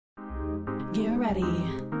Get ready,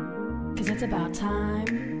 cause it's about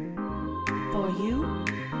time for you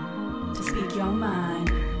to speak your mind.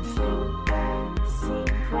 Super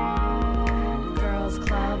secret girls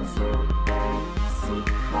club. Super secret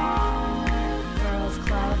girls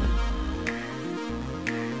club.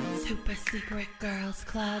 Super secret girls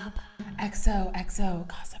club. XOXO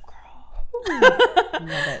Gossip Girl.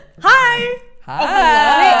 Love it. Hi!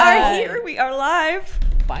 Hi. We are here. We are live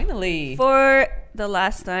Finally. for the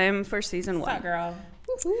last time for season What's up, 1. girl?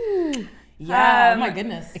 Woohoo. Yeah, oh my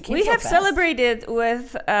goodness. We so have fast. celebrated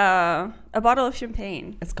with a bottle of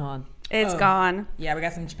champagne. It's gone. It's gone. Yeah, we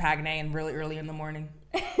got some Champagne really early in the morning.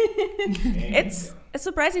 It's a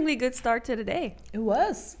surprisingly good start to the day. It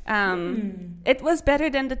was. It was better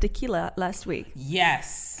than the tequila last week.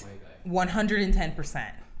 Yes.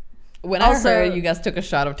 110%. When Also- I heard you guys took a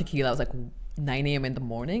shot of tequila, I was like, 9 a.m. in the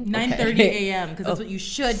morning? 9:30 a.m. because that's what you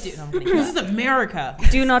should do. No, I'm kidding. This is America.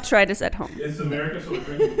 Do not try this at home. It's America, so we're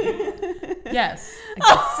drinking. Yes.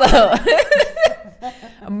 So,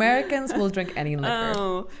 Americans will drink any liquor.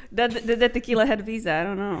 Oh, the tequila had visa. I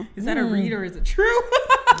don't know. Is that a read or is it true?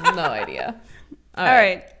 No idea. All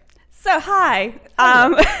right. So, hi.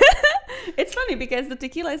 It's funny because the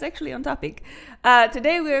tequila is actually on topic.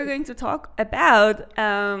 Today we are going to talk about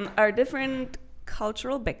our different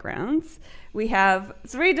cultural backgrounds. We have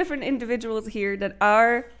 3 different individuals here that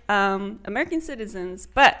are American citizens,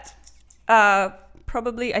 but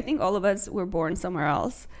probably, I think all of us were born somewhere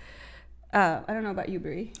else. I don't know about you,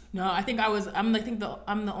 Brie. No, I think I'm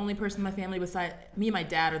the only person in my family besides me and my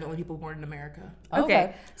dad are the only people born in America.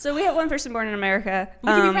 Okay. So we have one person born in America. We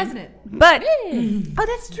can be president. But, oh,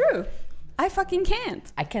 that's true. I fucking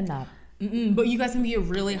can't. I cannot. But you guys can be a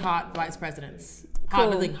really hot vice presidents.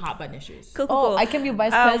 Cool. Hot, like hot button issues. Cool, cool, Oh, cool. I can be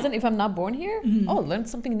vice president if I'm not born here? Oh, learn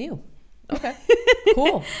something new. Okay.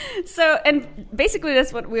 Cool. So, and basically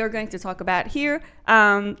that's what we are going to talk about here.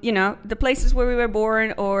 You know, the places where we were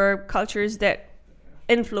born or cultures that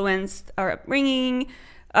influenced our upbringing,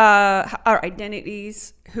 our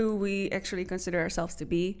identities, who we actually consider ourselves to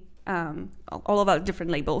be, all of our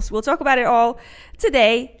different labels. We'll talk about it all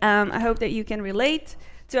today. I hope that you can relate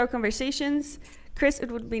to our conversations. Chris, it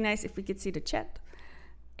would be nice if we could see the chat.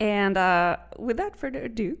 And without further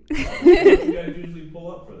ado... You guys usually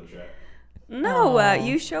pull up for the track. No,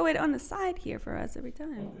 you show it on the side here for us every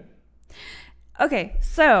time. Okay,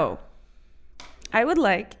 so I would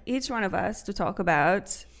like each one of us to talk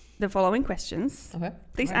about the following questions. Okay.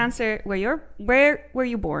 Please answer where were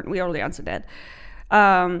you born? We already answered that.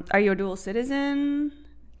 Are you a dual citizen?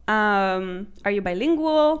 Are you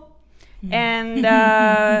bilingual? And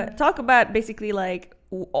talk about basically like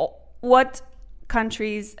what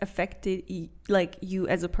countries affected like you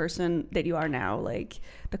as a person that you are now, like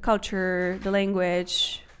the culture, the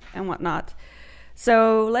language, and whatnot.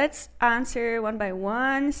 So let's answer one by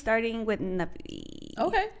one, starting with Navi.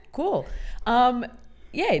 Okay, cool.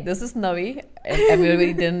 Yay, this is Navi.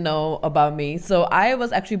 Everybody didn't know about me. So I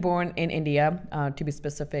was actually born in India, to be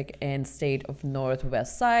specific, in state of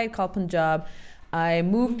Northwest side called Punjab. I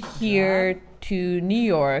moved here to New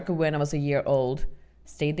York when I was a year old.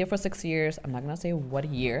 Stayed there for 6 years. I'm not going to say what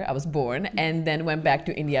year I was born. And then went back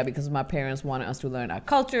to India because my parents wanted us to learn our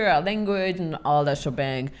culture, our language, and all that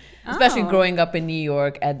shebang. Especially growing up in New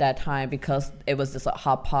York at that time because it was just a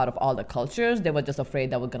hot pot of all the cultures. They were just afraid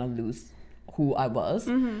that we're going to lose who I was.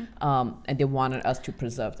 And they wanted us to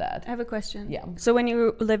preserve that. I have a question. Yeah. So when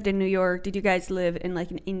you lived in New York, did you guys live in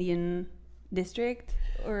like an Indian district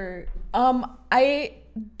or? I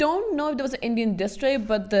don't know if there was an Indian district,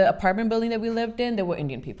 but the apartment building that we lived in, there were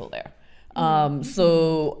Indian people there.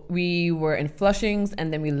 So we were in Flushings,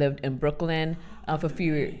 and then we lived in Brooklyn for a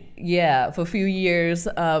few years.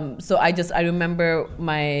 So I remember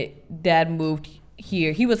my dad moved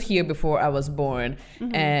here. He was here before I was born,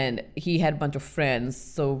 and he had a bunch of friends.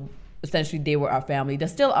 So essentially, they were our family. They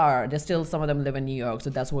still are. There's still some of them live in New York, so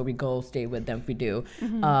that's where we go stay with them if we do.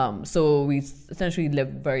 So we essentially live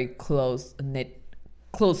very closer,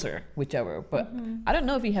 whichever. But I don't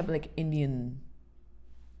know if we have like Indian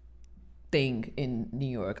thing in New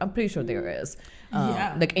York. I'm pretty sure there is.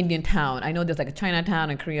 Like Indian town. I know there's like a Chinatown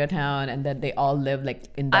and Koreatown, and that they all live like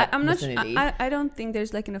in that vicinity. I don't think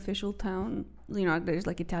there's like an official town. You know, there's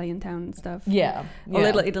like Italian town and stuff. Yeah. A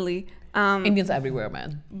little Italy. Indians everywhere,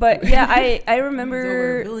 man. But yeah, I Over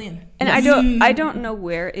remember, a billion. and I don't know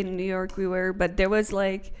where in New York we were, but there was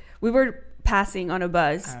like we were passing on a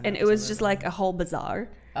bus, and it was just like a whole bazaar.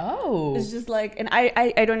 Oh. It's just like, and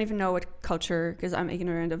I don't even know what culture, because I'm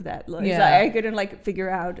ignorant of that. Like, Yeah. so I couldn't like figure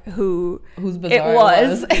out whose bizarre it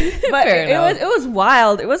was. But Fair enough. it was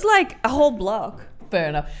wild. It was like a whole block Fair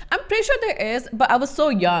enough. I'm pretty sure there is, but I was so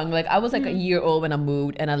young. Like I was like a year old when I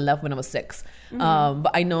moved, and I left when I was 6.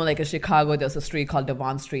 But I know like in Chicago, there's a street called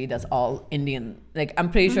Devon Street that's all Indian. Like I'm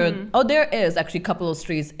pretty sure. Oh, there is actually a couple of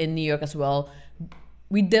streets in New York as well.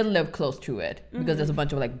 We did live close to it because there's a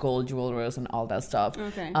bunch of like gold jewelers and all that stuff.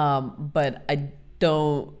 Okay. But I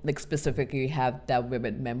don't like specifically have that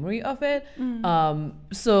vivid memory of it.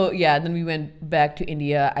 So yeah, then we went back to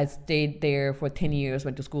India. I stayed there for 10 years,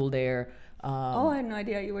 went to school there. I had no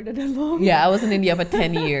idea you were there that long. Yeah, I was in India for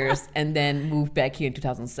 10 years and then moved back here in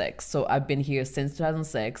 2006. So I've been here since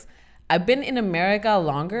 2006. I've been in America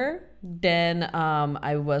longer than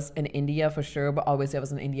I was in India for sure, but obviously I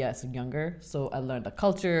was in India as younger. So I learned the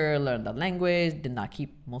culture, learned the language, did not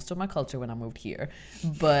keep most of my culture when I moved here,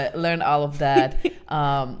 but learned all of that.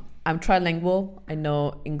 I'm trilingual. I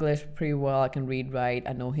know English pretty well. I can read, write.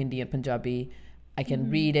 I know Hindi and Punjabi. I can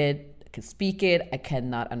read it. I can speak it. I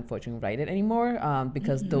cannot, unfortunately, write it anymore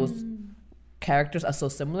because those characters are so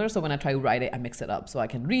similar. So when I try to write it, I mix it up. So I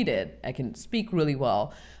can read it. I can speak really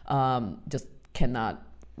well. Just cannot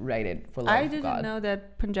write it for love I of didn't God. know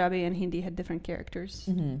that Punjabi and Hindi had different characters.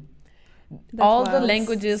 All the wild.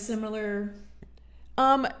 languages. Similar.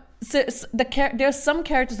 There's some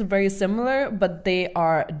characters that are very similar, but they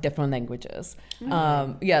are different languages.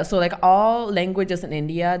 Yeah, so like all languages in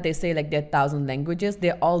India, they say like there are 1,000 languages.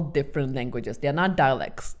 They're all different languages. They're not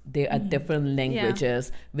dialects. They are different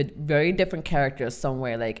languages with very different characters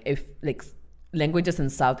somewhere. Like if like languages in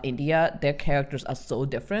South India, their characters are so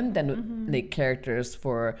different than like characters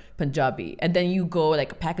for Punjabi. And then you go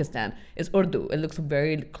like Pakistan, it's Urdu. It looks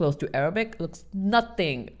very close to Arabic. It looks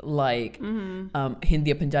nothing like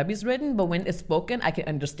Hindi or Punjabi is written, but when it's spoken, I can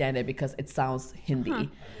understand it because it sounds Hindi. I believe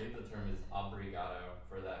the term is obrigado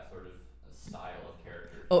for that sort of style of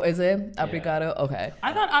character. Oh, is it? Obrigado? Okay.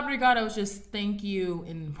 I thought obrigado was just thank you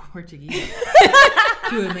in Portuguese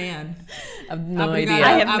to a man. I have no Obrigado. idea.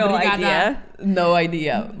 I have no Obrigada. idea. No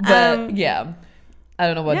idea. But yeah, I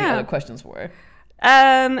don't know what the other questions were.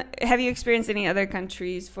 Have you experienced any other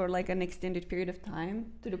countries for like an extended period of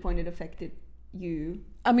time to the point it affected you?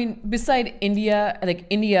 I mean, beside India, like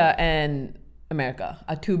India and America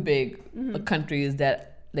are two big countries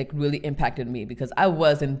that like really impacted me because I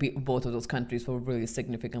was in both of those countries for a really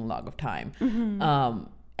significant log of time.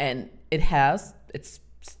 And it's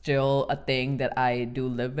still a thing that I do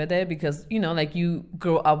live with it because, you know, like you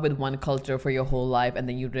grow up with one culture for your whole life and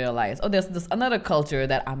then you realize, oh, there's this another culture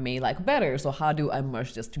that I may like better. So how do I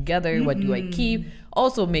merge this together? What do I keep?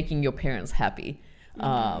 Also making your parents happy.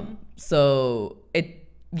 So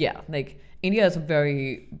like India is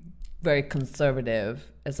very, very conservative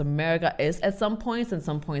as America is at some points, and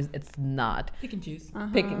some points it's not. Pick and choose.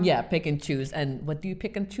 Pick and choose. And what do you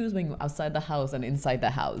pick and choose when you're outside the house and inside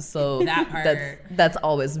the house? So That part. that's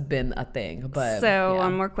always been a thing. But So yeah.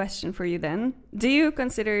 one more question for you then. Do you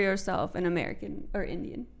consider yourself an American or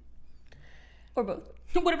Indian? Or both?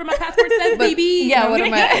 Whatever my passport says, baby. Yeah, what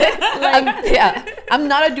am I? I'm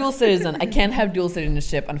not a dual citizen. I can't have dual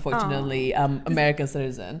citizenship, unfortunately. I'm American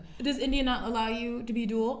citizen. Does India not allow you to be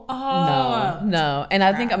dual? Oh. No. And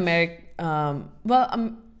I think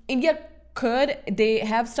India could. They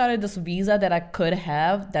have started this visa that I could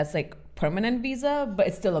have. That's like permanent visa, but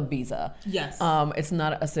it's still a visa. Yes. It's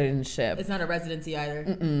not a citizenship. It's not a residency either.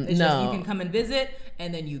 It's no. just you can come and visit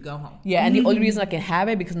and then you go home. Yeah, and the only reason I can have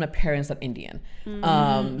it because my parents are Indian.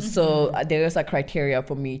 So there is a criteria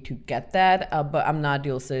for me to get that, but I'm not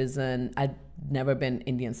dual citizen. I've never been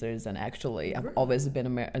Indian citizen, actually. I've always been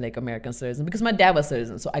American citizen because my dad was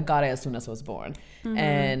citizen, so I got it as soon as I was born.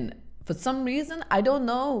 And for some reason, I don't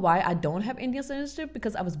know why I don't have Indian citizenship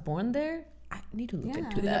because I was born there. I need to look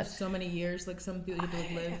into Do they have that. so many years like some people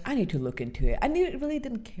live? I need to look into it. really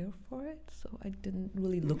didn't care for it, so I didn't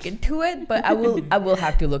really look into it. But I will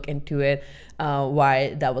have to look into it.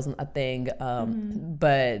 Why that wasn't a thing.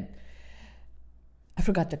 But I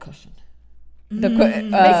forgot the question.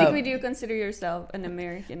 Basically, do you consider yourself an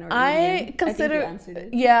American or Indian? I consider. I think you answered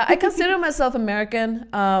it. Yeah, I consider myself American.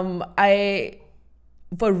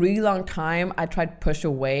 For a really long time, I tried to push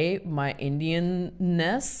away my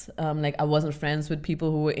Indianness. Like I wasn't friends with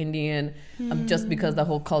people who were Indian, just because the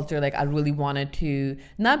whole culture. Like I really wanted to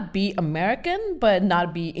not be American, but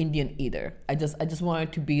not be Indian either. I just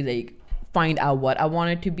wanted to be like find out what I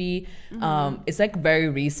wanted to be. It's like very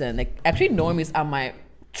recent. Like actually, normies are my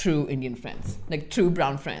true Indian friends, like true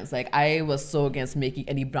brown friends. Like I was so against making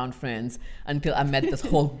any brown friends until I met this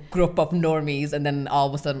whole group of normies, and then all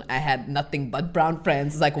of a sudden I had nothing but brown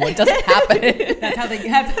friends. It's like what just happened? That's how they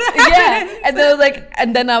have. Yeah,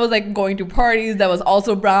 and then I was like going to parties that was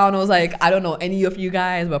also brown. I was like, I don't know any of you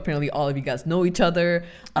guys, but apparently all of you guys know each other.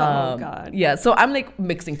 Oh God. Yeah, so I'm like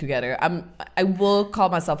mixing together. I will call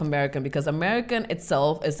myself American because American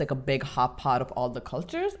itself is like a big hot pot of all the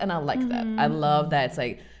cultures, and I like that. I love that it's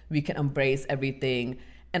like we can embrace everything,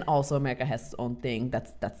 and also America has its own thing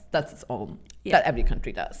that's its own that every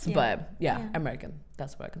country does. Yeah. But yeah, American.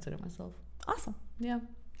 That's what I consider myself. Awesome. Yeah.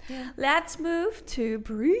 Let's move to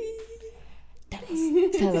Brie.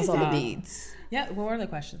 Tell us all the deeds. Yeah, what were the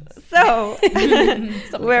questions? So,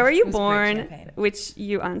 where were you It was great born? champagne. Which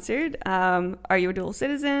you answered. Are you a dual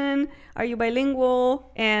citizen? Are you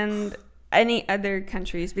bilingual? And any other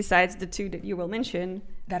countries besides the two that you will mention?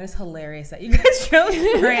 That is hilarious that you guys chose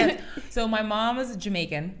France. So my mom was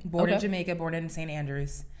Jamaican, born in Jamaica, born in St.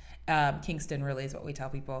 Andrews. Kingston really is what we tell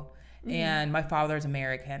people. And my father is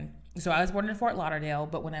American. So I was born in Fort Lauderdale,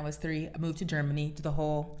 but when I was 3, I moved to Germany, to the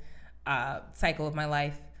whole cycle of my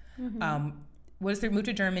life. Moved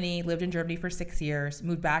to Germany, lived in Germany for 6 years,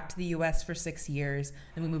 moved back to the US for 6 years,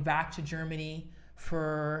 and we moved back to Germany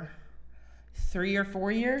for 3 or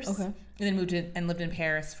 4 years. Okay. And then moved in and lived in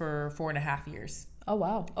Paris for 4.5 years. Oh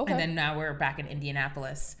wow. Okay. And then now we're back in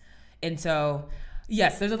Indianapolis. And so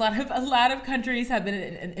yes, there's a lot of countries have been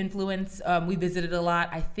an influence. We visited a lot.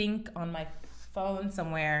 I think on my phone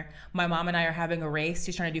somewhere, my mom and I are having a race.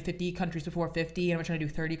 She's trying to do 50 countries before 50, and we're trying to do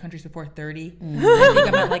 30 countries before 30. I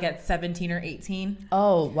think I'm at 17 or 18.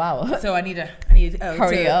 Oh wow. So I need to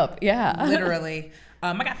hurry up. Yeah. Literally.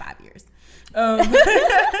 I got 5 years.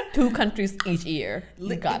 2 countries each year.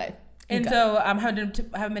 You got it. And so I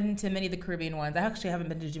haven't been to many of the Caribbean ones. I actually haven't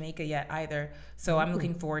been to Jamaica yet either. So I'm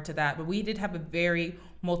looking forward to that. But we did have a very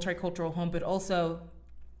multicultural home, but also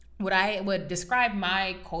what I would describe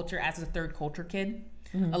my culture as a third culture kid.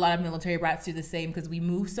 A lot of military brats do the same because we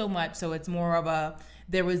move so much. So it's more of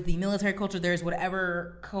there was the military culture, there's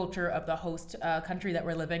whatever culture of the host country that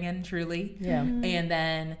we're living in, truly. Yeah. And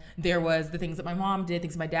then there was the things that my mom did,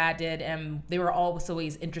 things my dad did, and they were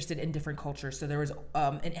always interested in different cultures. So there was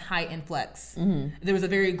a high influx. There was a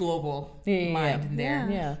very global mind in there.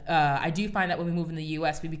 Yeah. I do find that when we move in the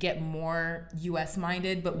U.S., we get more U.S.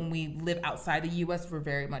 minded, but when we live outside the U.S., we're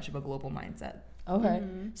very much of a global mindset. Okay.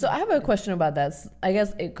 So I have a question about that. I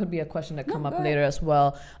guess it could be a question that come up later as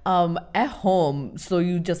well. At home, so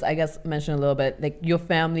you just, I guess, mentioned a little bit, like your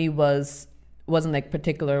family wasn't like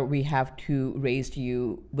particular, we have to raise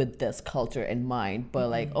you with this culture in mind, but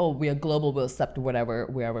like, oh, we are global, we'll accept wherever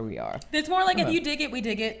we are. It's more like if you dig it, we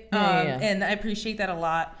dig it. And I appreciate that a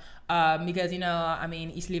lot. Because,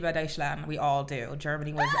 ich liebe Deutschland, we all do.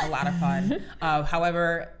 Germany was a lot of fun.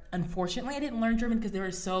 However, unfortunately, I didn't learn German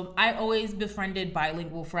because I always befriended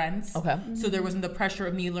bilingual friends. Okay. So there wasn't the pressure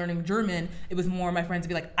of me learning German. It was more my friends to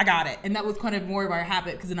be like, I got it. And that was kind of more of our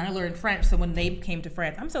habit because then I learned French. So when they came to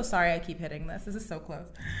France, I'm so sorry I keep hitting this. This is so close.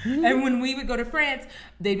 And when we would go to France,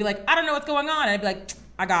 they'd be like, I don't know what's going on. And I'd be like,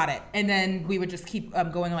 I got it. And then we would just keep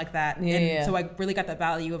going like that. So I really got the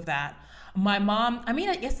value of that. My mom,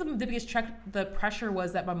 I guess the biggest the pressure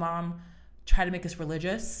was that my mom tried to make us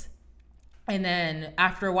religious. And then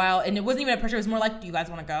after a while, and it wasn't even a pressure, it was more like, do you guys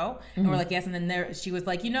want to go? And we're like, yes. And then she was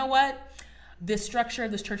like, you know what? This structure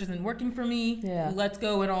of this church isn't working for me. Yeah. Let's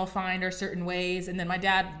go and all find our certain ways. And then my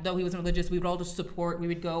dad, though he wasn't religious, we would all just support. We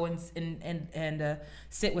would go and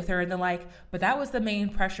sit with her and the like. But that was the main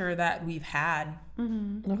pressure that we've had.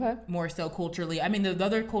 Okay. More so culturally. The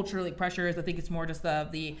other culturally pressures, I think it's more just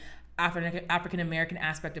the African American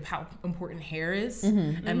aspect of how important hair is.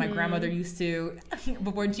 And my grandmother used to,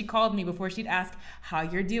 when she called me, before she'd ask how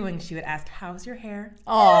you're doing, she would ask, how's your hair?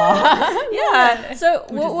 Oh, yeah. So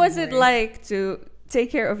what was it like to take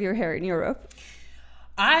care of your hair in Europe?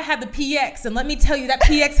 I had the PX, and let me tell you, that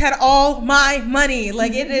PX had all my money.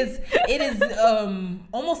 Like it is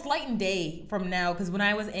almost light and day from now, because when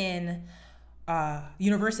I was in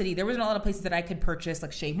university, there wasn't a lot of places that I could purchase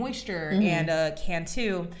like Shea Moisture and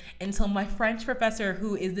Cantu until my French professor,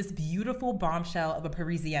 who is this beautiful bombshell of a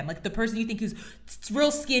Parisienne, like the person you think who's real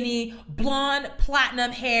skinny, blonde,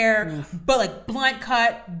 platinum hair, but like blunt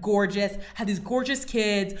cut, gorgeous, had these gorgeous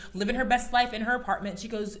kids, living her best life in her apartment. She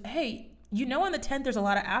goes, hey, on the 10th, there's a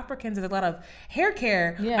lot of Africans, there's a lot of hair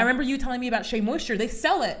care. Yeah. I remember you telling me about Shea Moisture. They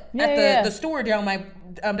sell it at the store down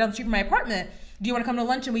the street from my apartment. Do you want to come to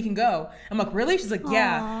lunch and we can go? I'm like, really? She's like,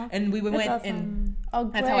 yeah. And we went awesome.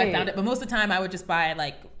 And that's how I found it. But most of the time I would just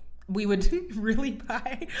buy we would really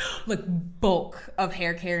buy like bulk of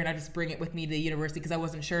hair care, and I just bring it with me to the university because I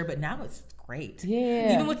wasn't sure. But now it's great.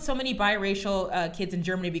 Yeah. Even with so many biracial kids in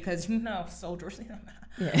Germany, because soldiers.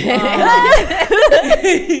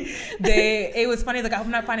 It was funny. Like,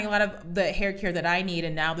 I'm not finding a lot of the hair care that I need,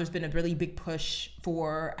 and now there's been a really big push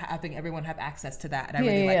for having everyone have access to that, and I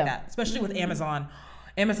really like that, especially with Amazon.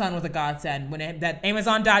 Amazon was a godsend when that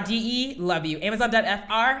Amazon.de, love you.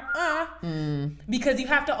 Amazon.fr, because you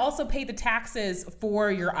have to also pay the taxes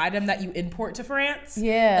for your item that you import to France.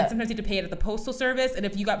 Yeah. And sometimes you have to pay it at the postal service. And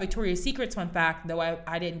if you got Victoria's Secrets, fun fact, though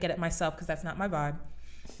I didn't get it myself because that's not my vibe.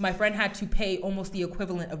 My friend had to pay almost the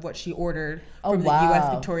equivalent of what she ordered from the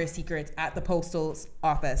U.S. Victoria's Secrets at the postal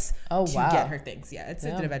office to get her things. Yeah, it's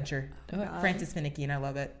an adventure. France is finicky, and I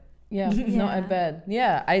love it. Yeah, no, I bet.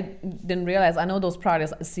 Yeah, I didn't realize. I know those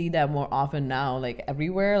products, I see them more often now, like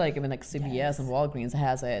everywhere, like even like CVS and Walgreens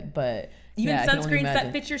has it, but even sunscreens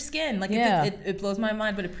that fit your skin. Like it blows my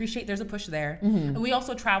mind, but appreciate there's a push there. And we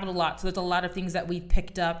also traveled a lot, so there's a lot of things that we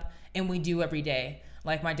picked up and we do every day.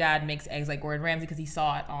 Like my dad makes eggs like Gordon Ramsay because he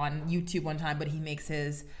saw it on YouTube one time, but he makes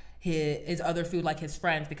his other food like his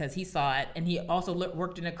friends because he saw it. And he also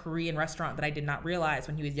worked in a Korean restaurant that I did not realize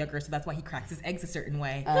when he was younger, so that's why he cracks his eggs a certain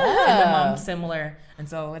way. And my mom's similar, and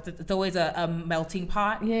so it's always a melting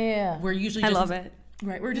pot. We're usually just, I love it.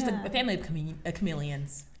 Right, we're just a family of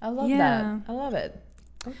chameleons. I love that. I love it.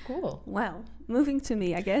 Oh, cool. Well, moving to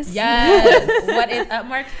me, I guess. Yes. What is up,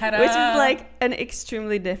 Marketa? Which is like an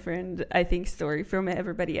extremely different, I think, story from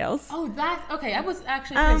everybody else. Oh, that's okay. I was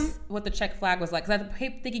actually curious what the Czech flag was like, because I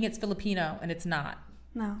kept thinking it's Filipino, and it's not.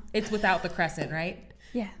 No. It's without the crescent, right?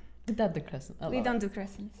 Yeah. Without the crescent. We don't do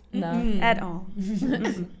crescents. No. At all.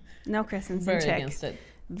 No crescents in Czech. Very against it.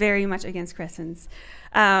 Very much against crescents.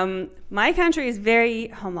 My country is very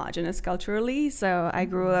homogenous culturally, so I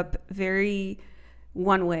grew up very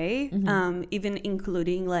one way, even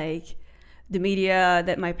including like the media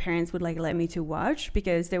that my parents would like let me to watch,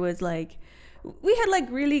 because there was like, we had like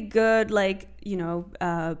really good like,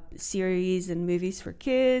 series and movies for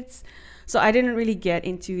kids. So I didn't really get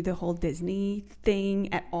into the whole Disney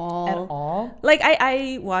thing at all. At all? Like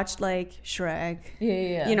I watched like Shrek.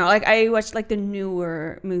 Yeah. Like I watched like the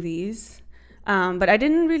newer movies. But I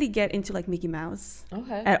didn't really get into like Mickey Mouse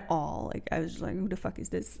at all. Like I was like, who the fuck is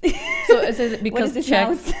this? So is it because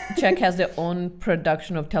Czech has their own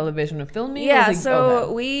production of television and filming? Yeah.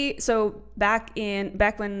 So back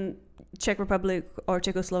when Czech Republic or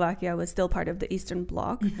Czechoslovakia was still part of the Eastern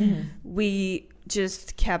Bloc, we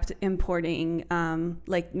just kept importing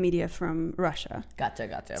like media from Russia.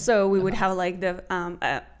 Gotcha. So we would have like the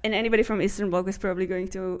and anybody from Eastern Bloc is probably going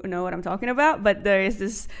to know what I'm talking about. But there is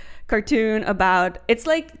this cartoon about, it's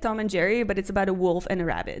like Tom and Jerry, but it's about a wolf and a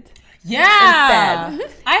rabbit. Yeah,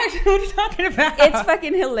 I actually know what you're talking about. It's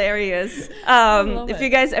fucking hilarious. If you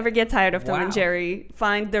guys ever get tired of Tom and Jerry,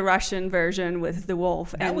 find the Russian version with the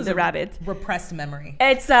wolf and the rabbit. Repressed memory.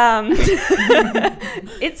 It's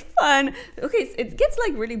it's fun. Okay, it gets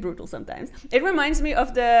like really brutal sometimes. It reminds me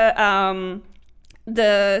of the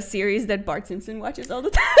series that Bart Simpson watches all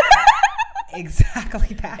the time.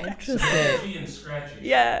 Exactly that. Interesting. Scratchy.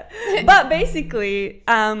 Yeah. But basically,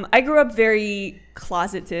 I grew up very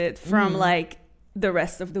closeted from like the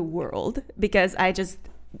rest of the world, because I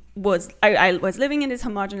was living in this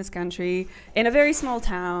homogenous country in a very small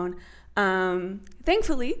town.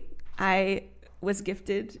 Thankfully, I was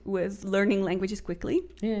gifted with learning languages quickly.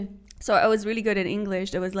 Yeah. So I was really good at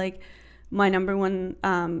English. That was like my number one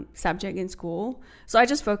subject in school. So I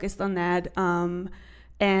just focused on that.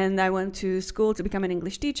 And I went to school to become an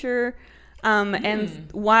English teacher. And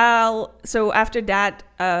after that,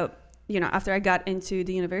 after I got into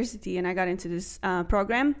the university and I got into this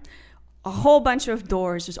program, a whole bunch of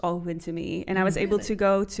doors just opened to me. And I was able to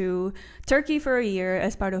go to Turkey for a year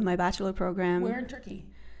as part of my bachelor program. Where in Turkey?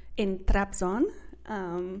 In Trabzon.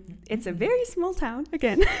 It's a very small town,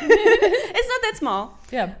 again. It's not that small.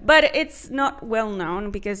 Yeah. But it's not well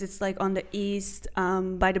known because it's like on the east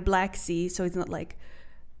by the Black Sea. So it's not like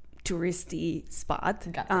touristy spot.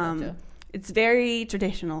 Gotcha. It's very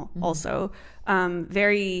traditional also.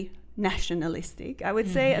 Very nationalistic, I would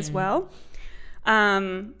say, as well.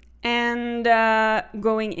 And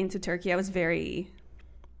going into Turkey, I was very,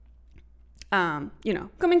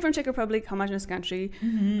 coming from Czech Republic, homogenous country,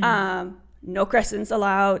 no crescents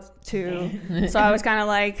allowed to. So I was kind of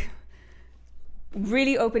like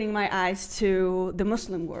really opening my eyes to the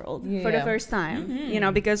Muslim world for the first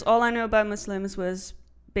time, because all I knew about Muslims was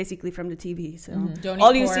basically from the TV. So Don't eat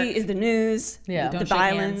all you pork. see is the news, Yeah. Don't the shake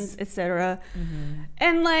violence, etc.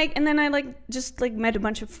 And then I just met a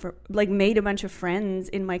bunch of made a bunch of friends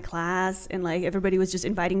in my class, and like everybody was just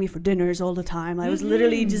inviting me for dinners all the time. I was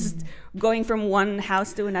literally just going from one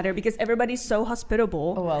house to another because everybody's so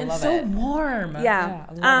hospitable. Oh, I And love so it. warm. Yeah.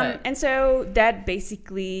 I love it. And so that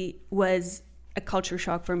basically was a culture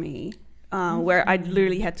shock for me, where I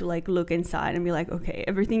literally had to like look inside and be like, okay,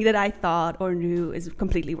 everything that I thought or knew is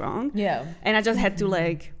completely wrong. Yeah. And I just had to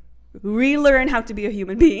like relearn how to be a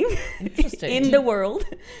human being Interesting. in the world.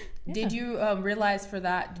 Did you realize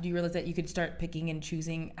did you realize that you could start picking and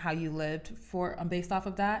choosing how you lived based off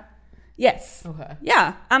of that? Yes. Okay.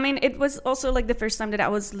 Yeah. I mean, it was also like the first time that I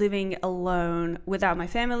was living alone without my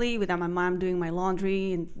family, without my mom doing my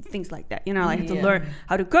laundry and things like that. You know, I had to learn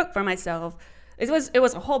how to cook for myself. It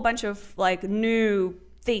was a whole bunch of like new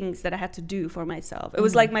things that I had to do for myself. It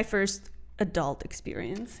was like my first adult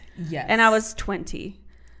experience. Yes. And I was 20.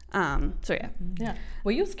 So yeah. Yeah.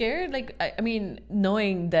 Were you scared? Like, I mean,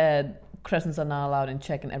 knowing that crescents are not allowed in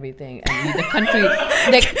Czech and everything, and the country,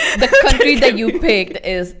 like the country that you picked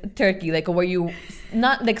is Turkey. Like, were you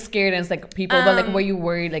not like scared and it's like people, but like were you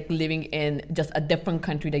worried like living in just a different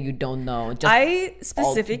country that you don't know? Just I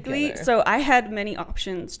specifically, altogether? so I had many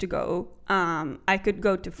options to go. I could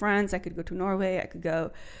go to France, I could go to Norway, I could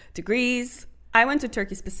go to Greece. I went to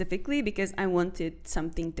Turkey specifically because I wanted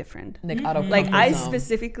something different. like out of Like comfort I zone.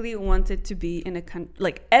 specifically wanted to be in a country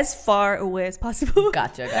like as far away as possible.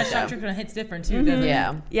 Gotcha. That structure kind of hits different too. doesn't it?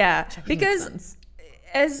 Yeah. Yeah, Makes because sense.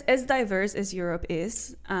 as diverse as Europe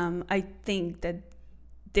is, I think that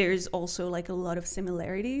there's also like a lot of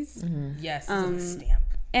similarities. Yes. It's like a stamp.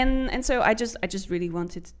 And so I just really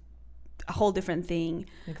wanted a whole different thing.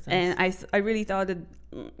 Makes sense. And I really thought that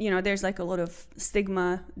there's like a lot of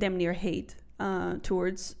stigma, damn near hate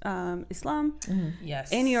towards Islam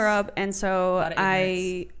Yes. in Europe, and so lot of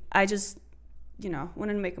I just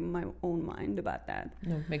wanted to make my own mind about that.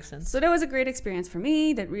 No, makes sense. So that was a great experience for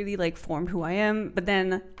me that really like formed who I am. But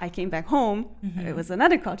then I came back home. It was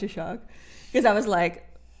another culture shock because I was like,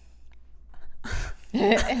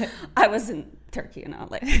 I was in Turkey,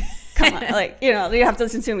 like, come on, like, you have to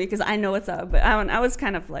listen to me because I know what's up. But I was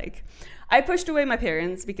kind of like, I pushed away my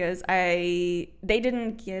parents because they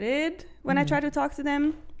didn't get it when I tried to talk to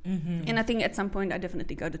them. And I think at some point I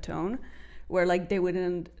definitely got a tone where like they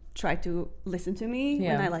wouldn't try to listen to me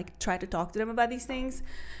when I like tried to talk to them about these things.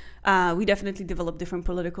 We definitely developed different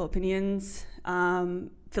political opinions,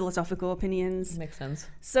 philosophical opinions. Makes sense.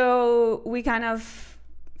 So we kind of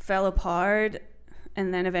fell apart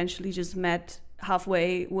and then eventually just met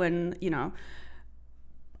halfway when,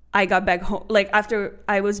 I got back home. Like after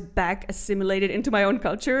I was back assimilated into my own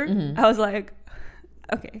culture, I was like,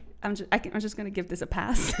 okay, I'm just going to give this a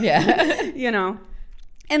pass. Yeah.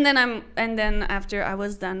 And then after I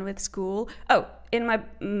was done with school, in my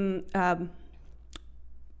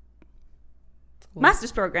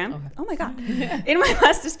master's program. Okay. Oh my God. In my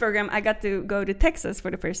master's program, I got to go to Texas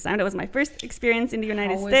for the first time. That was my first experience in the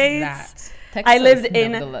United States. Texas, I lived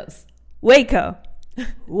in Waco,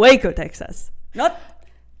 Texas. Not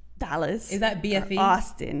Dallas. Is that BFE?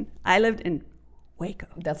 Austin. I lived in Waco.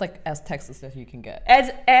 That's like as Texas as you can get. As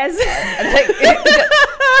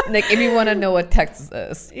like if you want to know what Texas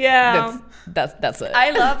is. Yeah. That's it.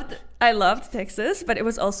 I loved Texas, but it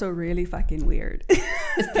was also really fucking weird.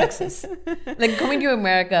 It's Texas. Like coming to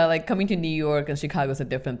America, like coming to New York and Chicago is a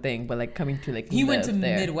different thing, but like coming to like you went to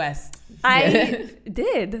there. Midwest. I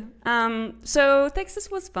did. So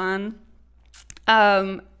Texas was fun.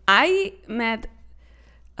 I met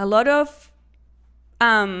a lot of,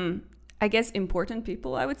 I guess, important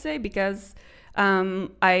people, I would say, because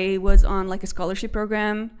I was on like a scholarship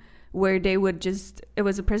program where they would it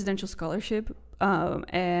was a presidential scholarship,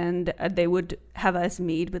 and they would have us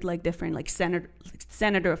meet with like different like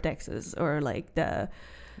senator of Texas or like the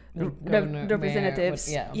governor, representatives,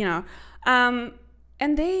 mayor,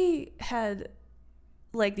 and they had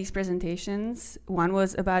like these presentations. One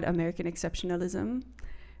was about American exceptionalism,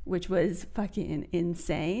 which was fucking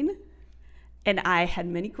insane. And I had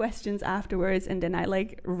many questions afterwards, and then I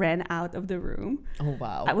like ran out of the room. Oh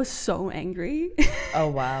wow. I was so angry. Oh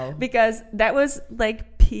wow. Because that was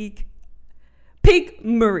like peak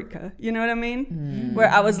Murica, you know what I mean? Where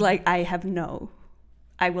I was like, I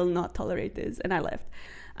will not tolerate this, and I left.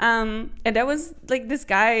 And that was like this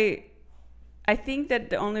guy I think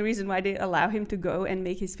that the only reason why they allow him to go and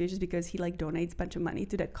make his speech is because he like donates a bunch of money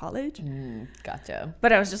to that college. Gotcha.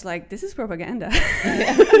 But I was just like, this is propaganda.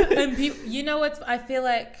 And you know what? I feel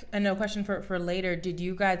like, and no question for later. Did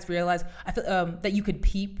you guys realize I feel that you could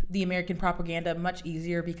peep the American propaganda much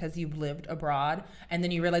easier because you've lived abroad, and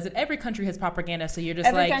then you realize that every country has propaganda. So you're just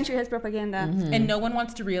Every country has propaganda, and no one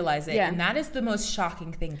wants to realize it. Yeah. And that is the most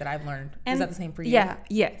shocking thing that I've learned. And is that the same for you? Yeah.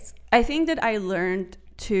 Yes. I think that I learned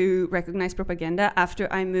to recognize propaganda after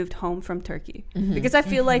I moved home from Turkey, because I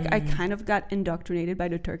feel like I kind of got indoctrinated by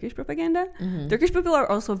the Turkish propaganda. Turkish people are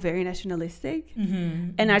also very nationalistic,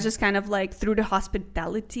 and I just kind of like, through the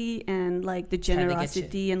hospitality and like the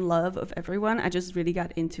generosity and love of everyone, I just really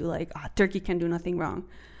got into like, Turkey can do nothing wrong.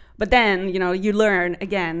 But then, you know, you learn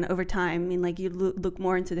again over time. I mean, like, you look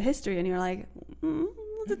more into the history and you're like,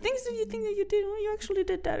 the things that you think that you did, you actually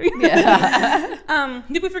did that. Yeah.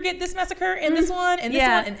 Did we forget this massacre and this one and this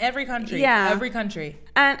one in every country? Yeah. Every country.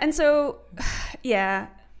 And so, yeah.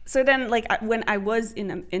 So then, like, when I was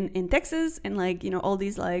in Texas, and like, you know, all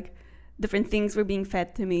these like different things were being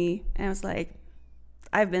fed to me, and I was like,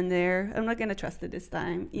 I've been there. I'm not gonna trust it this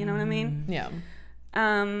time. You know what I mean? Yeah.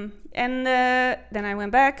 And then I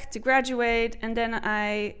went back to graduate, and then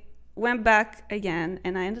I went back again,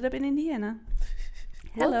 and I ended up in Indiana.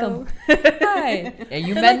 Hello. Welcome. Hi. Yeah,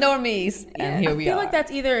 you met normies, and here we are. I feel like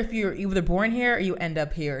that's either if you're either born here or you end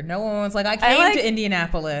up here. No one's like, I came to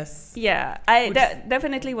Indianapolis. Yeah, that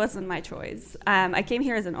definitely wasn't my choice. I came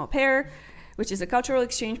here as an au pair, which is a cultural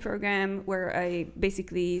exchange program where I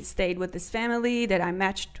basically stayed with this family that I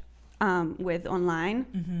matched with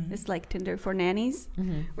online. It's like Tinder for nannies,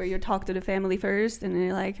 where you talk to the family first, and then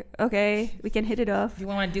you're like, okay, we can hit it off. You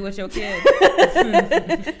want to do with your kid?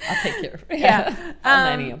 I'll take care. Yeah. I'll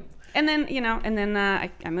nanny you. And then, you know, I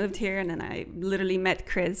moved here, and then I literally met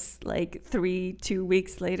Chris like 2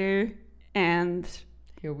 weeks later, and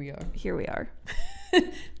Here we are. here we are.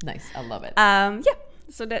 Nice. I love it. Yeah.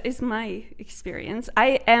 So that is my experience.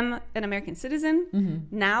 I am an American citizen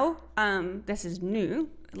now. This is new.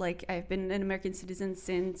 Like, I've been an American citizen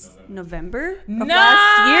since November of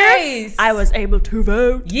last year. I was able to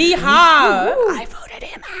vote. Yeehaw! I voted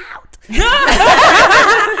him out.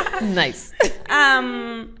 Nice.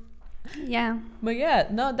 Yeah. But yeah,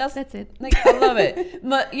 no, that's it. Like, I love it.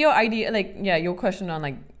 But your idea, like, yeah, your question on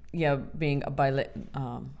like, yeah, being a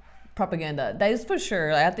propaganda, that is for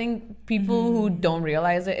sure. Like, I think people who don't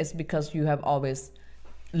realize it is because you have always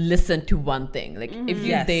listened to one thing. Like, if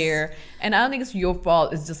you're there, and I don't think it's your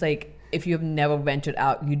fault. It's just like, if you've never ventured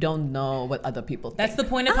out, you don't know what other people think. That's the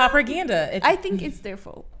point of propaganda. I think it's their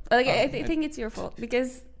fault. Like, I think it's your fault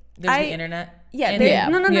because there's the internet. Yeah.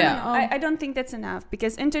 No. I don't think that's enough,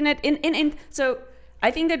 because internet so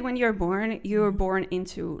I think that when you're born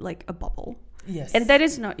into like a bubble. Yes. And that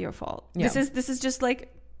is not your fault. Yeah. This is just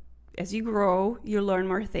like, as you grow, you learn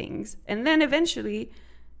more things, and then eventually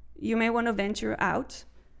you may want to venture out.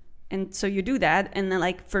 And so you do that. And then,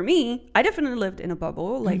 like, for me, I definitely lived in a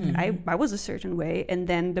bubble. Like, I was a certain way. And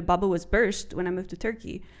then the bubble was burst when I moved to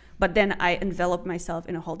Turkey. But then I enveloped myself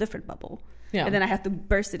in a whole different bubble. Yeah. And then I had to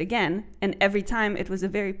burst it again. And every time it was a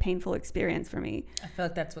very painful experience for me. I feel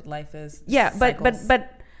like that's what life is. Yeah, Cycles.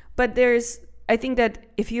 but there's, I think that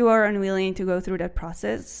if you are unwilling to go through that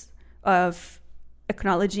process of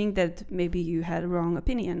acknowledging that maybe you had a wrong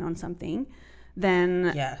opinion on something,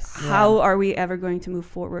 then how are we ever going to move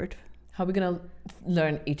forward? How are we gonna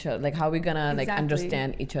learn each other? Like, how are we gonna like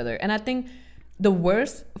understand each other? And I think the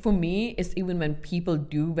worst for me is even when people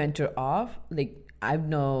do venture off. Like, I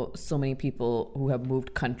know so many people who have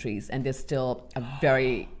moved countries and they're still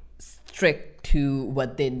very strict to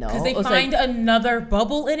what they know. Because they find another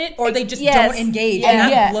bubble in it, or they just don't engage.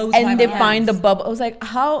 And that blows my mind. They find the bubble. I was like,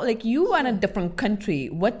 how? Like, you are in a different country.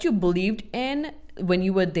 What you believed in when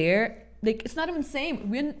you were there, like, it's not even the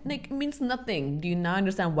same. Like, it means nothing. Do you now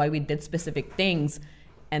understand why we did specific things,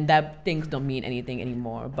 and that things don't mean anything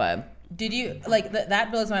anymore? But did you like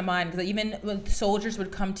that blows my mind, because even when soldiers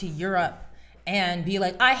would come to Europe and be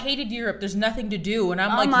like, I hated Europe, there's nothing to do, and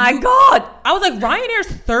I'm like, oh my god, I was like,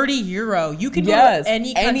 Ryanair's €30. You can go to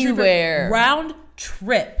any country, anywhere, round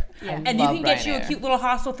trip. Yeah. And you can get you a cute little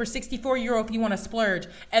hostel for €64 if you want to splurge.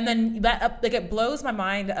 And then that like, it blows my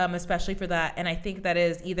mind, especially for that. And I think that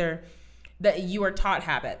is either that you are taught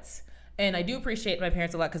habits. And I do appreciate my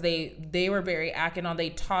parents a lot, because they were very acting on.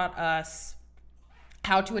 They taught us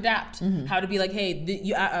how to adapt, how to be like,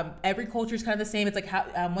 hey, every culture is kind of the same. It's like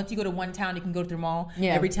how once you go to one town, you can go to the mall.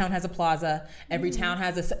 Yeah. Every town has a plaza. Every town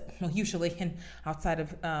has usually outside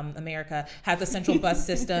of America, has a central bus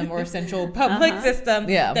system or a central public system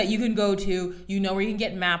that you can go to. You know where you can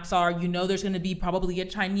get maps are. You know there's going to be probably a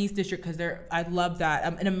Chinese district because I love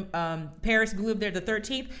that. In Paris, we live there the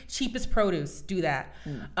 13th, cheapest produce. Do that.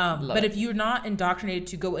 But if you're not indoctrinated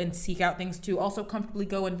to go and seek out things to also comfortably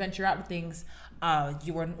go and venture out with things,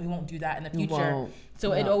 we won't do that in the future.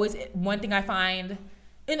 So it always, one thing I find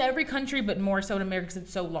in every country, but more so in America because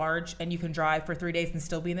it's so large and you can drive for 3 days and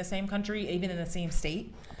still be in the same country, even in the same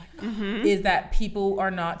state, is that people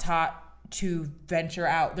are not taught to venture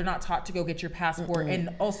out. They're not taught to go get your passport.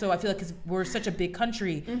 And also I feel like because we're such a big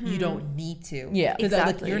country, you don't need to. Yeah,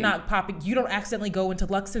 exactly. Like, you're not you don't accidentally go into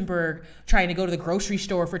Luxembourg trying to go to the grocery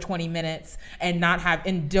store for 20 minutes and not have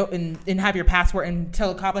and have your passport and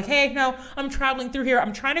tell a cop like, hey, no, I'm traveling through here.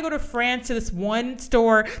 I'm trying to go to France to this one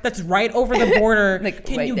store that's right over the border. Like,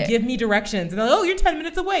 can you give me directions? And they're like, oh, you're 10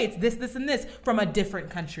 minutes away. It's this, this, and this from a different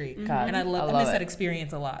country. And I miss that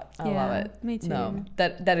experience a lot. I love it. Me too. No,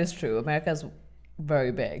 that is true. America's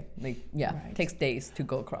very big. It takes days to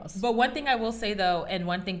go across. But one thing I will say though, and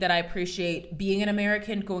one thing that I appreciate being an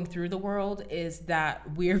American going through the world is that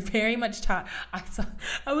we're very much taught.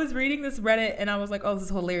 I was reading this Reddit and I was like, oh, this is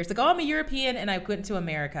hilarious. Like, oh, I'm a European and I went to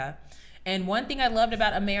America. And one thing I loved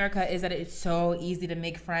about America is that it's so easy to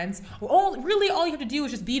make friends. All you have to do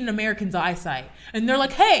is just be in an American's eyesight. And they're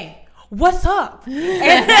like, hey, what's up?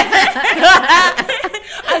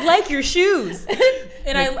 I like your shoes.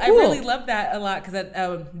 And I really love that a lot because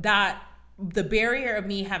that the barrier of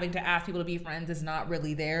me having to ask people to be friends is not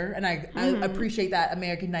really there. And I appreciate that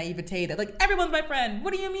American naivete that like, everyone's my friend.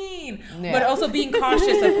 What do you mean? Yeah. But also being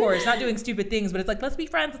cautious, of course, not doing stupid things, but it's like, let's be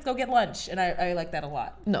friends. Let's go get lunch. And I like that a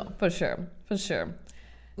lot. No, for sure. For sure.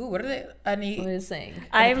 Ooh, what are they? What are you saying?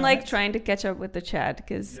 I'm like trying to catch up with the chat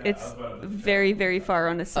because it's very, very far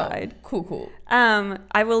on the side. Cool.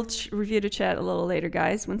 I will review the chat a little later,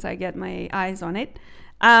 guys, once I get my eyes on it.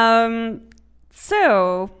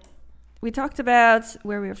 So we talked about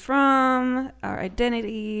where we're from, our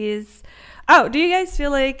identities. Oh, do you guys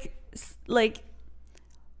feel like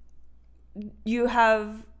you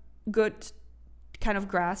have good kind of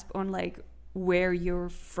grasp on like where you're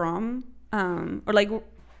from? Or like,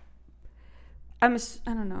 I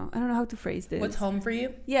don't know how to phrase this. What's home for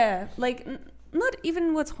you? Yeah, like not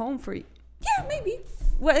even what's home for you. Yeah, maybe.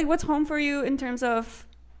 What's home for you in terms of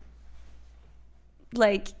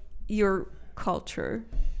like your culture?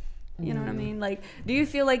 You know what I mean? Like, do you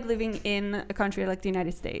feel like living in a country like the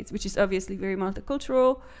United States, which is obviously very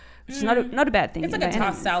multicultural, which is not a bad thing? It's like a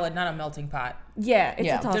tossed salad, not a melting pot. Yeah, it's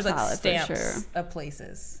a tossed salad. There's like stamps for sure. of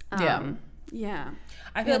places. Yeah.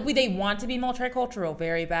 I feel like they want to be multicultural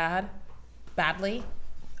very badly.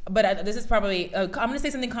 But this is probably, I'm going to say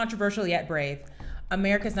something controversial yet brave.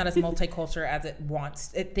 America's not as multicultural as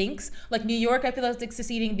it thinks. Like New York, I feel like it's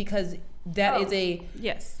succeeding because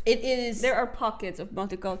yes. It is. There are pockets of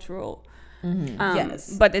multicultural.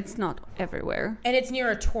 Yes. But it's not everywhere. And it's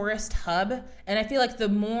near a tourist hub. And I feel like the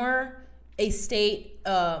more a state,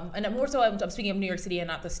 and more so I'm speaking of New York City and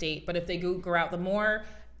not the state, but if they go out, the more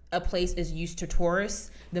a place is used to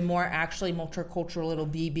tourists, the more actually multicultural it'll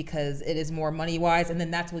be because it is more money wise. And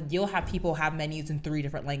then that's what you'll have people have menus in 3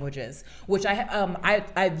 different languages, which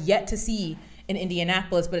I've yet to see in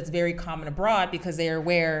Indianapolis, but it's very common abroad because they are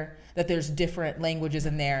aware that there's different languages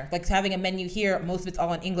in there. Like having a menu here, most of it's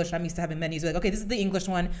all in English. I'm used to having menus like, okay, this is the English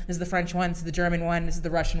one, this is the French one, this is the German one, this is the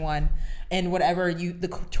Russian one. And whatever the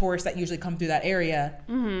tourists that usually come through that area,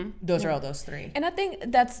 those are all those 3. And I think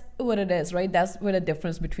that's what it is, right? That's where the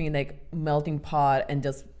difference between like melting pot and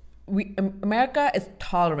just America is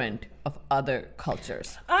tolerant of other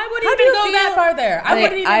cultures. I wouldn't even go that far there. I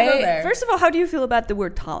wouldn't even go there. First of all, how do you feel about the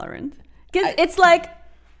word tolerant? Because it's like,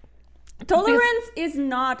 tolerance is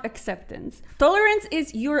not acceptance. Tolerance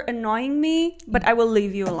is you're annoying me, but I will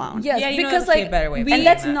leave you alone. Yes, because like, and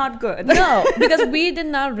that's not good. No, because we did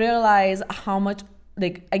not realize how much,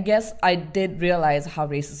 like, I guess I did realize how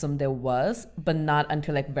racism there was, but not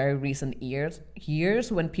until like very recent years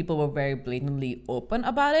when people were very blatantly open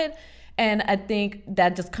about it. And I think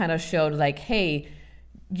that just kind of showed like, hey,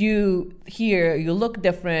 you look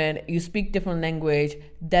different, you speak different language,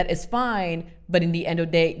 that is fine, but in the end of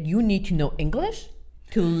the day, you need to know English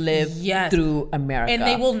to live through America. And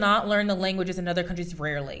they will not learn the languages in other countries,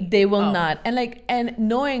 rarely. They will not. And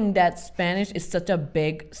knowing that Spanish is such a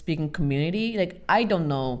big speaking community, like I don't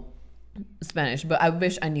know Spanish, but I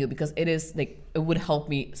wish I knew because it is like, it would help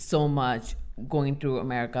me so much going through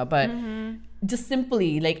America. But just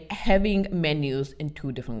simply like having menus in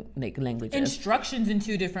 2 different like languages, instructions in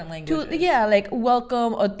 2 different languages. Like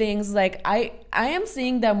welcome or things like I am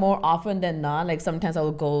seeing that more often than not. Like sometimes I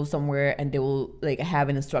will go somewhere and they will like have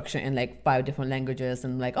an instruction in like 5 different languages,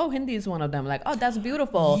 and like, oh, Hindi is one of them. Like, oh, that's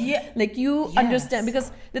beautiful. Yeah. Like you understand,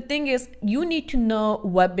 because the thing is you need to know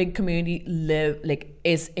what big community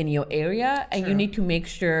is in your area, and you need to make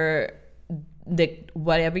sure that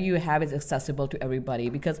whatever you have is accessible to everybody,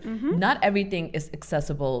 because not everything is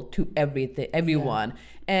accessible to everyone.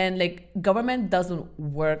 And like government doesn't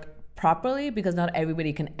work properly because not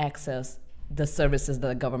everybody can access the services that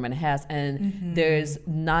the government has, and there's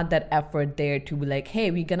not that effort there to be like,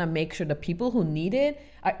 hey, we're gonna make sure the people who need it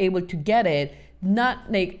are able to get it. Not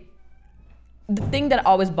like the thing that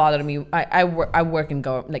always bothered me, I work in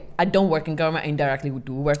government. Like I don't work in government, I indirectly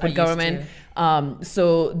do work with government.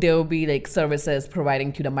 So there will be like services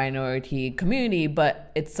providing to the minority community,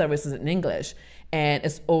 but it's services in English, and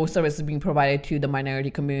it's all services being provided to the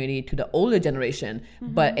minority community, to the older generation,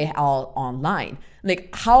 but it all online.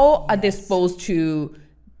 Like how are they supposed to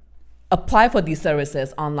apply for these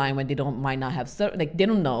services online when they might not have like they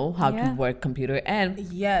don't know how to work computer, and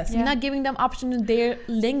you're not giving them option in their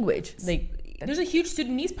language. Like there's a huge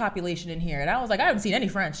Sudanese population in here, and I was like, I haven't seen any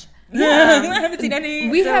French. I haven't seen any.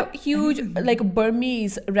 We have huge like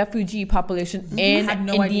Burmese refugee population in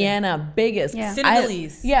Indiana, biggest.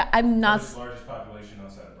 Senegalese. I'm not. Largest population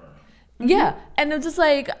outside of Burma. Yeah, and it's just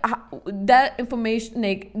like that information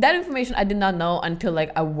I did not know until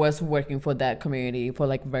like I was working for that community for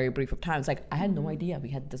like very brief of times. Like I had no idea we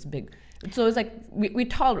had this big. So it's like we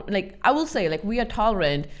tolerate. Like I will say, like we are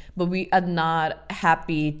tolerant, but we are not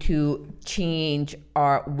happy to change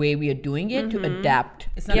our way we are doing it to adapt.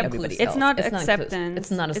 It's not everybody else. It's not acceptance.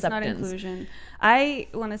 It's not acceptance. It's not inclusion. I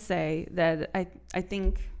want to say that I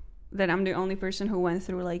think that I'm the only person who went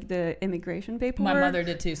through like the immigration paperwork. My mother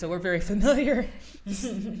did too, so we're very familiar.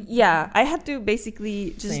 Yeah, I had to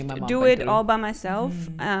basically just do it all by myself.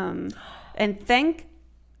 And thank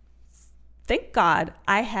God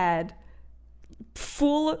I had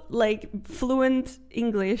full like fluent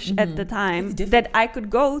English at the time that I could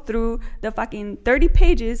go through the fucking 30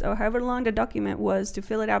 pages or however long the document was to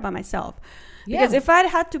fill it out by myself. Because if I'd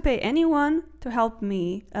had to pay anyone to help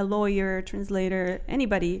me, a lawyer, translator,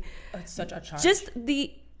 anybody, it's such a charge. just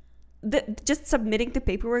just submitting the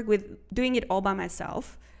paperwork with doing it all by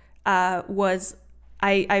myself was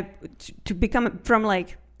to become from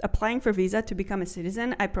like applying for visa to become a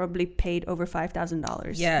citizen, I probably paid over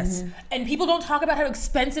 $5,000. Yes. And people don't talk about how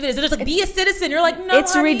expensive it is. They're just like, be a citizen. You're like, no,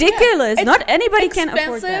 it's ridiculous. Not anybody can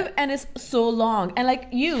afford that. And it's so long. And like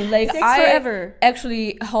I forever.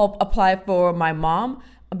 Actually helped apply for my mom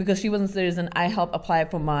because she wasn't a citizen. I helped apply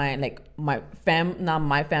for not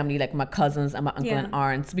my family, like my cousins and my uncle and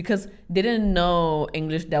aunts, because they didn't know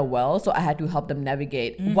English that well. So I had to help them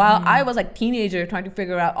navigate. While I was like teenager trying to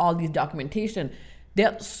figure out all these documentation,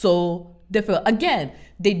 they're so difficult. Again,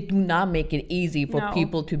 they do not make it easy for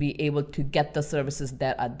people to be able to get the services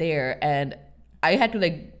that are there. And I had to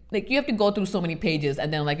like you have to go through so many pages,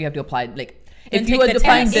 and then like you have to apply like if you are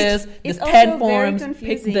applying this 10 forms,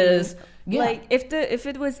 pick this. Yeah. Like if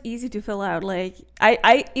it was easy to fill out, like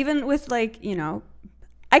I even with like, you know,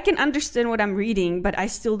 I can understand what I'm reading, but I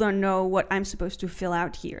still don't know what I'm supposed to fill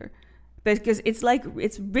out here. Because it's like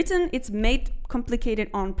it's made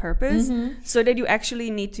complicated on purpose so that you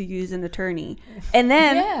actually need to use an attorney. And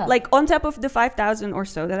then like on top of the $5,000 or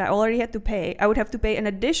so that I already had to pay, I would have to pay an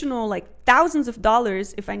additional like thousands of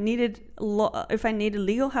dollars if I needed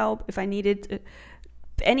legal help, if I needed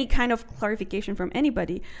any kind of clarification from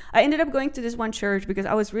anybody. I ended up going to this one church because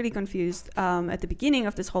I was really confused at the beginning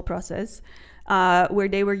of this whole process, where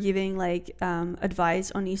they were giving like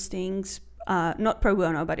advice on these things. Not pro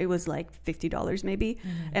bono, but it was like $50 maybe.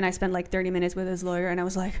 And I spent like 30 minutes with his lawyer, and I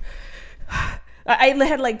was like, I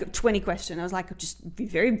had like 20 questions. I was like, just be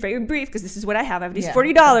very, very brief, because this is what I have. I have these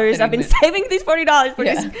 $40. I've been saving these $40 for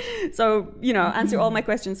this. So, you know, answer all my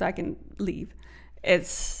questions so I can leave.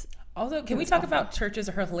 Also, can we talk about churches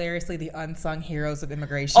are hilariously the unsung heroes of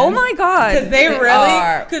immigration? Oh my God. Because they really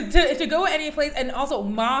are. Because to go any place, and also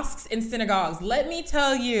mosques and synagogues, let me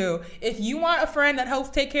tell you, if you want a friend that helps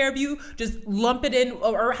take care of you, just lump it in,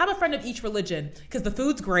 or have a friend of each religion, because the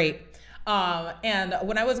food's great. And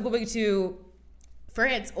when I was going to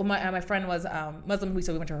France, well, my friend was Muslim,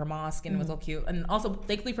 so we went to her mosque and it was all cute. And also,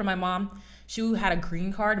 thankfully for my mom, she had a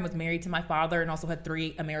green card and was married to my father and also had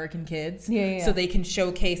 3 American kids. So they can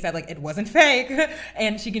showcase that like it wasn't fake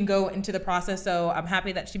and she can go into the process. So I'm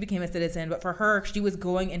happy that she became a citizen. But for her, she was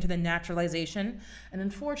going into the naturalization. And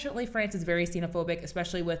unfortunately, France is very xenophobic,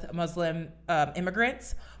 especially with Muslim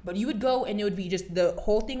immigrants. But you would go and it would be just the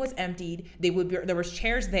whole thing was emptied. There was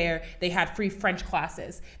chairs there. They had free French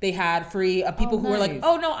classes. They had free people who were like,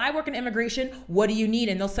 oh no, I work in immigration. What do you need?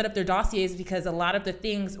 And they'll set up their dossiers because a lot of the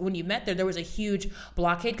things when you met there was a huge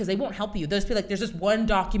blockade because they won't help you. They'll just be like, there's this one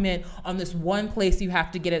document on this one place you have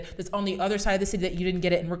to get it. That's on the other side of the city that you didn't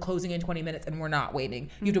get it, and we're closing in 20 minutes and we're not waiting.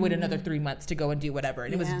 You have to wait another 3 months to go and do whatever.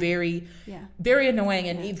 And it was very, very annoying.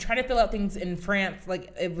 And you try to fill out things in France,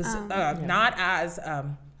 like it was not as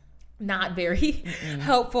not very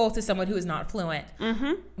helpful to someone who is not fluent.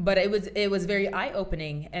 But it was very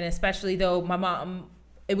eye-opening, and especially though my mom,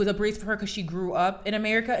 it was a breeze for her because she grew up in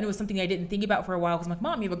America, and it was something I didn't think about for a while because I'm like,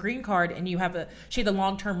 Mom, you have a green card and she had the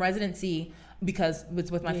long-term residency because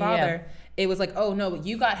it's with my father. It was like, oh no,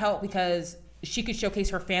 you got help because she could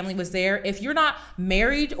showcase her family was there. If you're not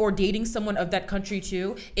married or dating someone of that country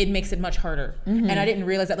too, it makes it much harder. And I didn't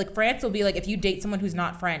realize that. Like France will be like, if you date someone who's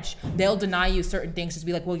not French, they'll deny you certain things. Just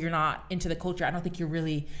be like, well, you're not into the culture. I don't think you're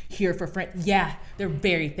really here for France. Yeah, they're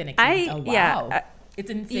very finicky. It's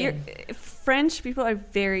insane. French people are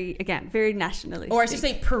very nationalistic. Or I should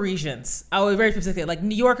say Parisians. I was very specific. Like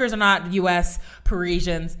New Yorkers are not U.S.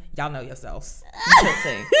 Parisians. Y'all know yourselves.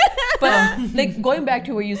 Interesting. But like going back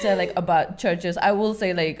to what you said like about churches, I will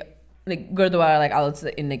say like Gurdwara, like I was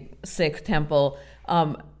in like Sikh temple.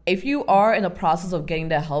 If you are in the process of getting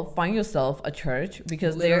that help, find yourself a church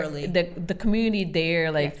because the community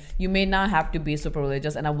there, like you may not have to be super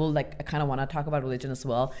religious, and I kind of want to talk about religion as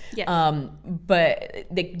well. But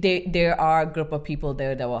there are a group of people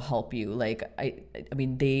there that will help you. Like I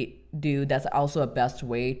mean they do. That's also a best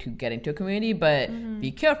way to get into a community, but be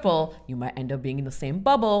careful. You might end up being in the same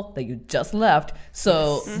bubble that you just left.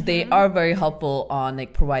 So they are very helpful on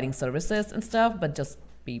like providing services and stuff, but just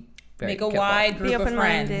be make a wide group of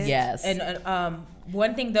friends. Yes. And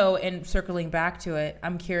one thing though, and circling back to it,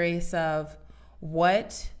 I'm curious of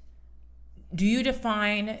what do you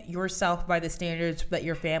define yourself by the standards that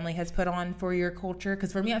your family has put on for your culture?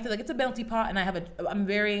 Because for me, I feel like it's a melting pot, and I'm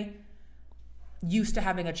very used to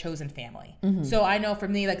having a chosen family. So I know for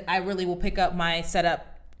me, like I really will pick up my setup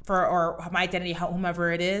or my identity,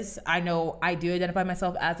 whomever it is. I know I do identify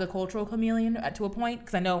myself as a cultural chameleon to a point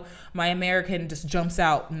because I know my American just jumps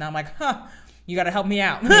out and I'm like, you got to help me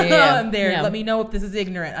out. Let me know if this is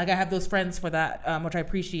ignorant. Like I have those friends for that, which I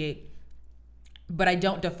appreciate. But I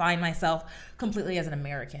don't define myself completely as an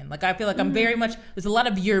American. Like I feel like I'm very much, there's a lot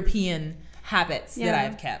of European habits that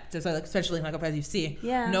I've kept. So like, especially like as you see,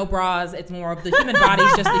 no bras. It's more of the human body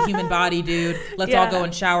is just the human body, dude. Let's all go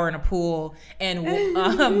and shower in a pool and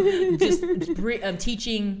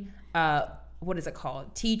teaching. What is it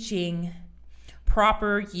called? Teaching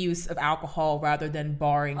proper use of alcohol rather than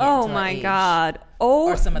barring it. Oh my god! Oh,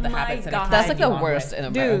 or some of the habits that that's like the worst in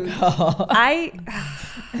America.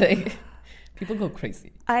 Dude, people go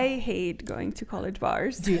crazy. I hate going to college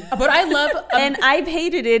bars. Dude, but I love... and I've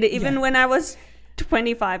hated it even when I was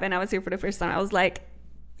 25 and I was here for the first time. I was like,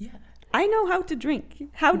 I know how to drink.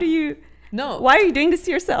 How do you... No. Why are you doing this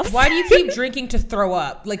to yourself? Why do you keep drinking to throw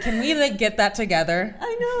up? Like, can we like get that together?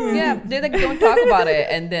 I know. Yeah, they like don't talk about it,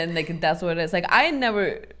 and then like that's what it is. Like I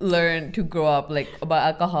never learned to grow up like about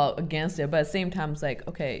alcohol against it, but at the same time, it's like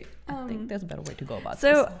okay, I think there's a better way to go about this.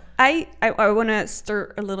 So I want to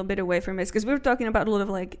stir a little bit away from this because we were talking about a lot of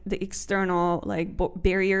like the external like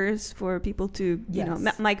barriers for people to you know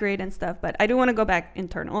migrate and stuff, but I do want to go back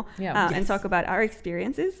internal and talk about our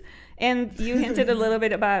experiences. And you hinted a little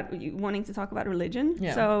bit about you wanting to talk about religion.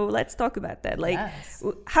 Yeah. So let's talk about that. Like,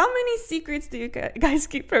 how many secrets do you guys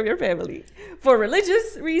keep from your family? For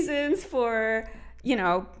religious reasons, for, you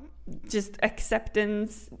know, just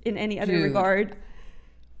acceptance in any other regard?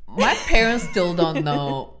 My parents still don't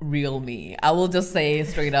know real me. I will just say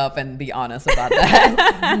straight up and be honest about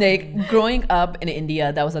that. Like, growing up in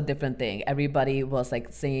India, that was a different thing. Everybody was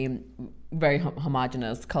like same, very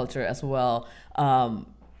homogenous culture as well.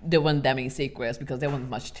 There weren't that many secrets because there wasn't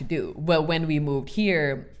much to do. But when we moved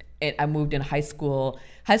here, I moved in high school.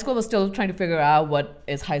 High school was still trying to figure out what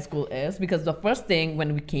high school is, because the first thing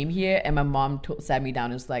when we came here and my mom sat me down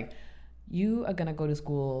and was like, you are going to go to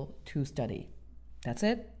school to study. That's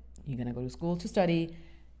it. You're going to go to school to study.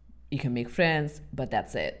 you can make friends, but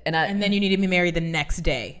that's it. And then you need to be married the next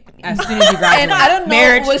day as soon as you graduate. And I don't know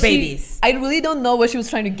marriage, babies. I really don't know what she was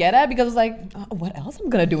trying to get at, because I was like, oh, what else I'm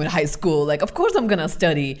gonna do in high school? Like, of course I'm gonna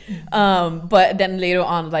study. But then later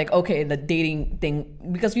on, like, okay, the dating thing,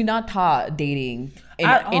 because we're not taught dating in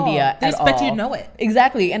India they at expect all. you to know it.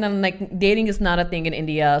 Exactly. And then like dating is not a thing in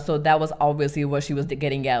India, so that was obviously what she was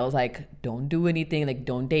getting at. I was like, don't do anything, like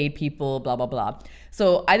don't date people, blah blah blah.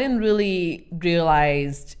 So I didn't really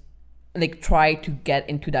realize, like, try to get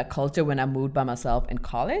into that culture when I moved by myself in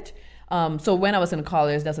college. So when I was in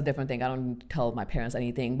college, that's a different thing. I don't tell my parents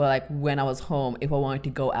anything. But like when I was home, if I wanted to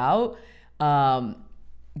go out,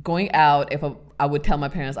 if I would tell my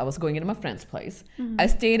parents I was going into my friend's place. I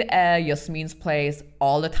stayed at Yasmin's place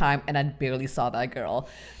all the time, and I barely saw that girl.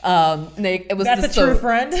 Like, it was That's just a true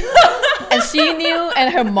friend. And she knew,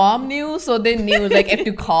 and her mom knew, so they knew, like, if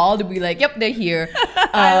you called, to be like, yep, they're here.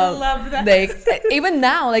 I love that. Like, even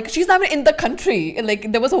now, like, she's not even in the country.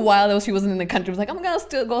 Like, there was a while that she wasn't in the country. I was like, I'm gonna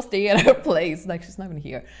still go stay at her place. Like, she's not even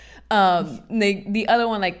here. Like, the other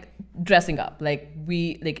one, like, dressing up. Like,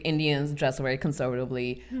 we, like, Indians dress very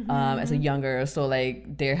conservatively as a younger. So,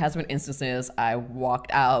 like, there has been instances I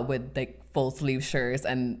walked out with, like, full sleeve shirts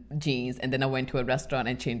and jeans, and then I went to a restaurant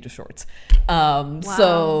and changed to shorts.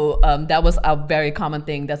 So that was a very common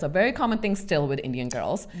thing. That's a very common thing still with Indian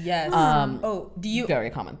girls. Yes. Do you? Very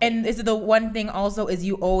common. And is the one thing also is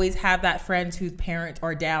you always have that friend whose parents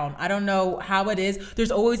are down. I don't know how it is.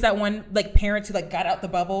 There's always that one, like, parents who, like, got out the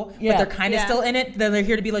bubble, but they're kind of still in it. They're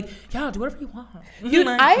here to be like, yeah, do whatever you want. Dude,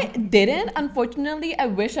 I didn't. Unfortunately, I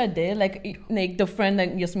wish I did. Like the friend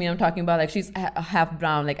that Yasmin I'm talking about, like, she's half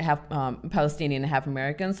brown, like half Palestinian and half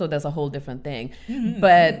American, so that's a whole different thing.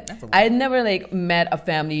 But I never, like, met a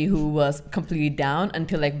family who was completely down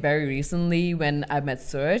until, like, very recently when I met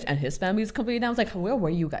Serge and his family is completely down. I was like, where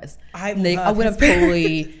were you guys? I would have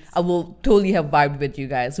I will totally have vibed with you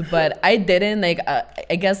guys, but I didn't. Like,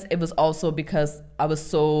 I guess it was also because I was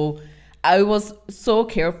so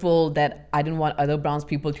careful that I didn't want other brown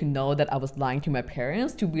people to know that I was lying to my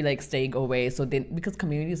parents, to be like staying away. So because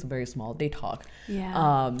community is very small, they talk.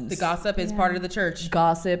 The gossip is part of the church.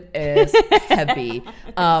 Gossip is heavy.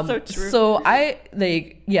 So true. So I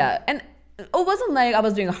and it wasn't like I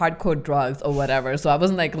was doing hardcore drugs or whatever. So I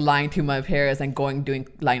wasn't like lying to my parents and doing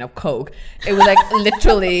line of coke. It was like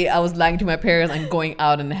literally I was lying to my parents and going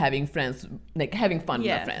out and having friends, like having fun with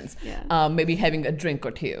my friends. Maybe having a drink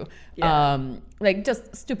or two. Like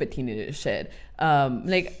just stupid teenager shit.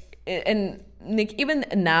 Like even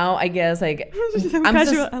now, I guess, like I'm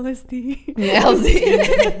casual just LSD.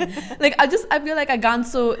 LSD. Like I feel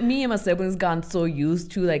like me and my siblings gotten so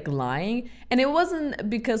used to like lying, and it wasn't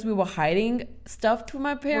because we were hiding stuff to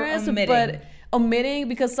my parents, but omitting,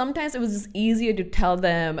 because sometimes it was just easier to tell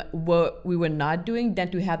them what we were not doing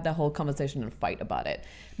than to have that whole conversation and fight about it.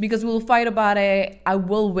 Because we'll fight about it, I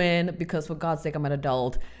will win, because for God's sake, I'm an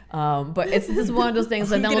adult. But it's just one of those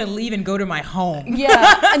things. I'm gonna leave and go to my home.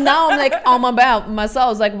 Yeah, and now I'm like on my back myself. I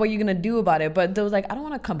was like, what are you gonna do about it? But there was like, I don't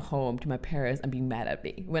want to come home to my parents and be mad at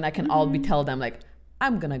me when I can all tell them like,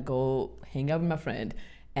 I'm gonna go hang out with my friend,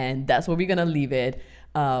 and that's where we're gonna leave it.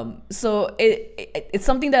 So it's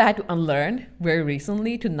something that I had to unlearn very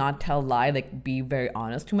recently, to not tell lie, like be very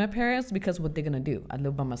honest to my parents, because what they're gonna do? I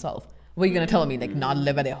live by myself. What are you gonna tell me? Like not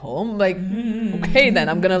live at their home? Like okay, then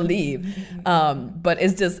I'm gonna leave. But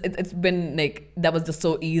it's been like, that was just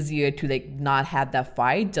so easier to like not have that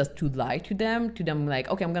fight, just to lie to them like,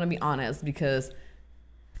 okay, I'm gonna be honest, because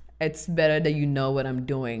it's better that you know what I'm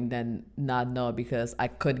doing than not know, because I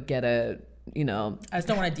could get I just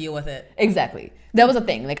don't want to deal with it. Exactly. That was the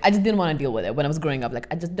thing. Like, I just didn't want to deal with it when I was growing up. Like,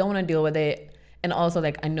 I just don't want to deal with it. And also,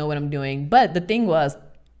 like, I know what I'm doing. But the thing was,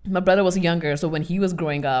 my brother was younger. So when he was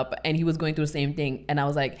growing up and he was going through the same thing, and I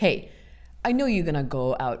was like, hey, I know you're going to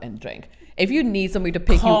go out and drink. If you need somebody to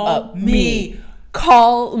pick you up,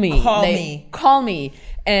 call me.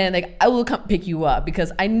 And, like, I will come pick you up,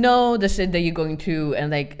 because I know the shit that you're going to,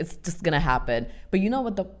 and, like, it's just going to happen. But you know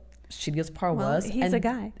what the shittiest part was? He's a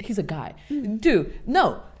guy. Dude,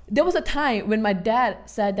 no. There was a time when my dad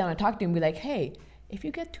sat down and talked to him and be like, hey, if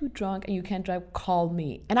you get too drunk and you can't drive, call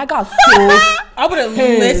me. And I got so I would have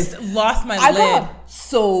lost my lid. I got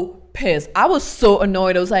so pissed. I was so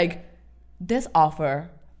annoyed. I was like, this offer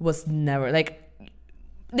was never like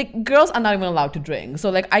girls are not even allowed to drink. So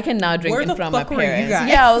like I can now drink in front of my parents.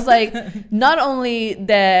 Yeah, I was like, not only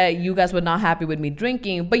that you guys were not happy with me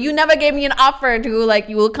drinking, but you never gave me an offer to like,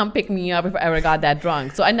 you will come pick me up if I ever got that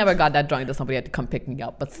drunk. So I never got that drunk that somebody had to come pick me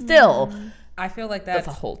up. But still, I feel like that's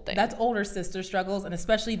a whole thing. That's older sister struggles, and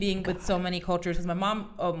especially being with so many cultures. Because my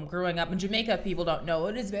mom, growing up in Jamaica, people don't know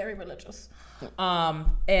it is very religious.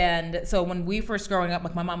 And so when we first growing up,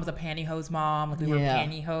 like my mom was a pantyhose mom. Like we wore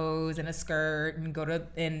pantyhose and a skirt and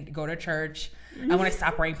go to church. And when I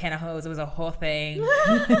stopped wearing pantyhose, it was a whole thing.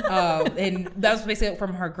 And that was basically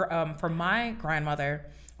from my grandmother.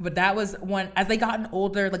 But that was when, as they gotten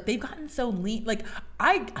older, like they've gotten so lean. Like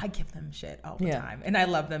I give them shit all the time, and I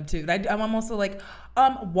love them too. I'm also like,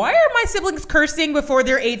 why are my siblings cursing before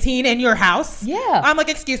they're 18 in your house? Yeah, I'm like,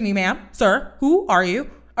 excuse me, ma'am, sir, who are you?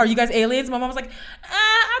 Are you guys aliens? My mom was like,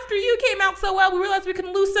 after you came out so well, we realized we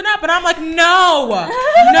can loosen up. And I'm like, no.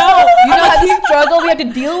 You know the struggle we had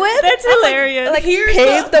to deal with? That's hilarious. Like here's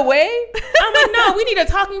paved the way? I'm like, no, we need a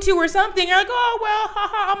talking to or something. You're like, oh, well,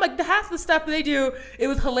 haha. I'm like, half the stuff that they do, it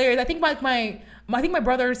was hilarious. I think my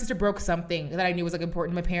brother and sister broke something that I knew was like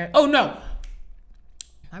important to my parents. Oh, no.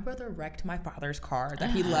 My brother wrecked my father's car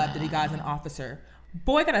that he loved and he got as an officer.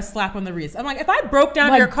 Boy got a slap on the wrist. I'm like, if I broke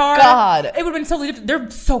down your car, it would have been totally different. They're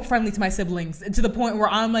so friendly to my siblings to the point where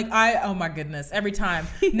I'm like, oh my goodness, every time.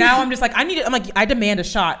 Now I'm just like, I demand a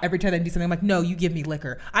shot every time they do something. I'm like, no, you give me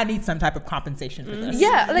liquor. I need some type of compensation for this.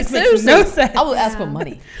 Yeah, like this seriously, no sense. I will ask for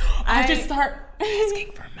money. I just start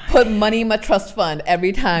asking for money. Put money in my trust fund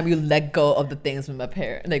every time you let go of the things with my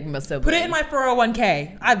parents, like my siblings. Put it in my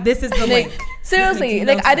 401k. This is the link. Seriously,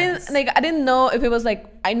 I didn't know if it was like,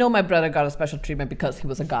 I know my brother got a special treatment because he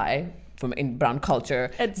was a guy in brown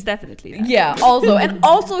culture. It's definitely that. Yeah, also. And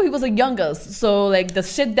also he was the youngest. So like the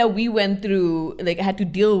shit that we went through, like had to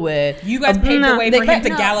deal with. You guys paved the way for him to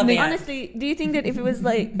gallivant. Honestly, do you think that if it was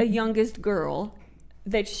like a youngest girl,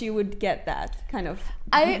 that she would get that kind of?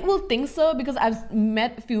 I will think so, because I've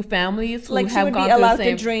met a few families who like have she would gone be allowed through the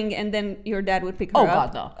same... to drink and then your dad would pick her up. up. Oh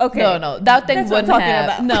God, no. Okay. No, that thing wouldn't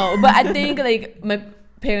have. No, but I think like my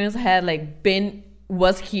parents had like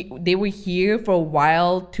they were here for a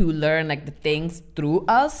while to learn like the things through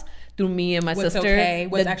me and my sister.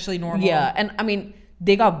 What's actually normal. Yeah, and I mean,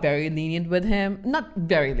 they got very lenient with him. Not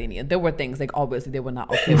very lenient. There were things like obviously they were not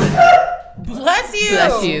okay with him.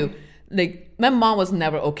 Bless you. Like my mom was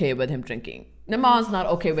never okay with him drinking. My mom's not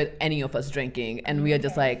okay with any of us drinking, and we are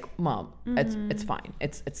just like, Mom, it's fine.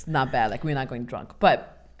 It's not bad. Like we're not going drunk,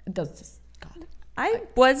 but it does just. God. I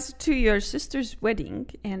was to your sister's wedding,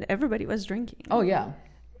 and everybody was drinking. Oh yeah.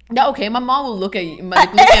 Yeah, okay. My mom will look at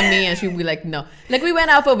me, and she'll be like, no. Like we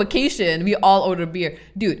went out for vacation, we all ordered beer,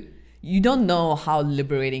 dude. You don't know how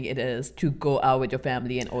liberating it is to go out with your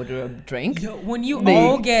family and order a drink. Yo, when you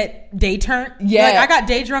all get day drunk, like I got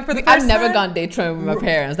day drunk for the first time. I've never gone day drunk with my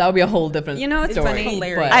parents. That would be a whole different story. You know, it's funny.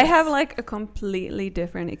 Hilarious. I have like a completely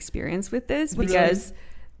different experience with this because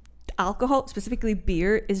alcohol, specifically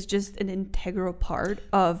beer, is just an integral part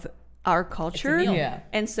of our culture.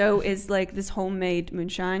 And so is like this homemade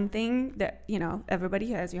moonshine thing that, you know, everybody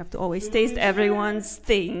has. You have to always taste everyone's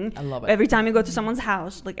thing. I love it. Every time you go to someone's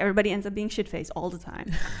house, like everybody ends up being shit-faced all the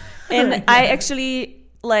time. And I actually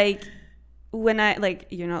like, when I like,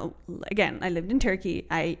 you know, again, I lived in Turkey.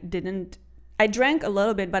 I drank a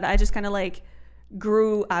little bit, but I just kind of like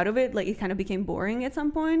grew out of it. Like it kind of became boring at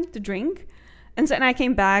some point to drink. And I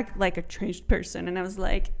came back like a changed person, and I was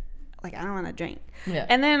like I don't want to drink. Yeah.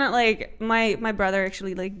 And then like my brother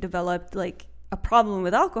actually like developed like a problem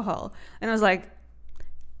with alcohol, and I was like,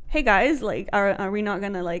 hey guys, like are we not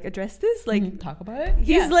gonna like address this, like talk about it?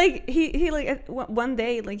 He's like he like one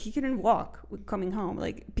day like he couldn't walk coming home,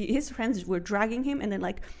 like his friends were dragging him and then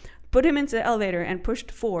like put him into the elevator and pushed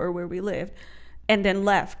 4 where we lived, and then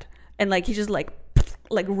left, and like he just like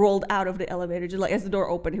rolled out of the elevator, just like as the door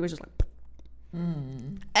opened he was just like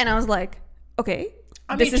and I was like, okay,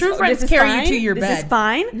 I mean, true friends carry you to your bed. This is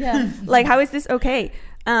fine. Yeah. Like, how is this okay?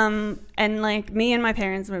 And like me and my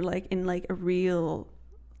parents were like in like a real,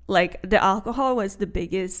 like the alcohol was the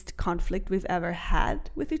biggest conflict we've ever had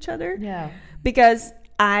with each other. Yeah. Because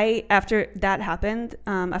after that happened,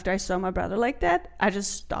 after I saw my brother like that, I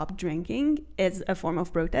just stopped drinking as a form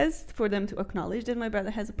of protest for them to acknowledge that my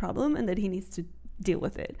brother has a problem and that he needs to deal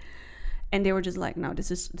with it. And they were just like, no,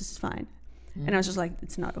 this is fine. And I was just like,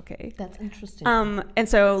 it's not okay. That's interesting. And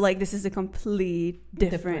so like this is a complete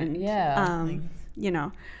different you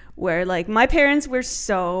know, where like my parents were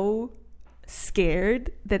so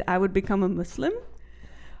scared that I would become a Muslim,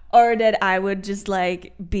 or that I would just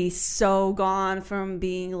like be so gone from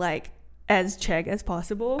being like as Czech as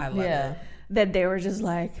possible. I love it. That they were just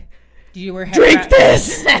like, do you wear drink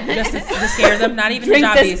this just to scare them? Not even drink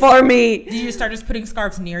hijabis. This for me. Do you just start putting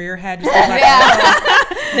scarves near your head? Just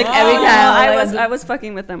like every time I was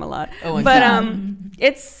fucking with them a lot. Oh my but God.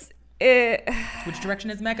 it's Which direction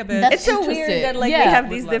is Mecca, bitch? It's so weird that like they have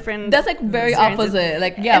these different. That's like very experiences. opposite.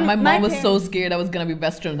 Like And my my mom was so scared I was gonna be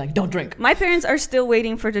Western. Like don't drink. My parents are still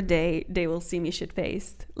waiting for the day they will see me shit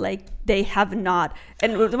faced. Like they have not.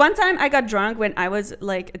 And one time I got drunk when I was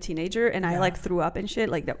like a teenager and I like threw up and shit.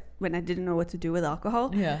 Like that when I didn't know what to do with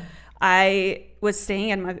alcohol. Yeah. I was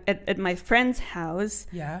staying at my friend's house.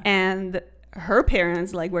 Yeah. And her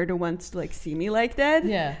parents like were the ones to like see me like that.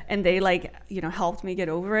 Yeah. And they like helped me get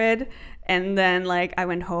over it. And then like I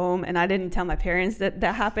went home and I didn't tell my parents that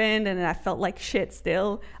happened, and I felt like shit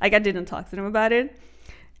still. Like I didn't talk to them about it.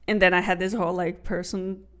 And then I had this whole like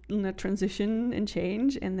personal transition and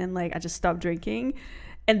change, and then like I just stopped drinking,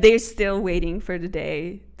 and they're still waiting for the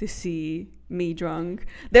day to see me drunk.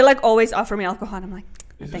 They like always offer me alcohol, and I'm like,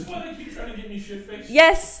 Is this why they keep trying to get me shit-faced?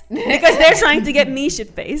 yes, because they're trying to get me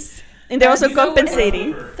shit-faced. And they're also You know what?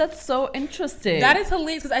 compensating. That's so interesting. That is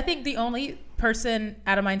hilarious because I think the only person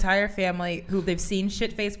out of my entire family who they've seen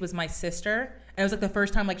shit faced was my sister. And it was like the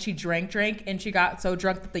first time like she drank, and she got so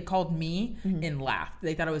drunk that they called me and laughed.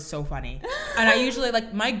 They thought it was so funny. And I usually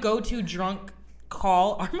like my go-to drunk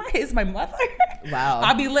call is my mother. Wow.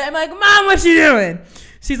 I'll be lit. I'm like, Mom, what you doing?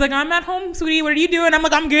 She's like, I'm at home, sweetie. What are you doing? I'm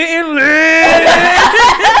like, I'm getting lit.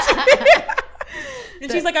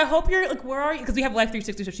 And she's like, I hope you're like, where are you? Because we have Life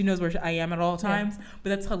 360, so she knows where I am at all times. But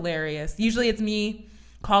that's hilarious. Usually it's me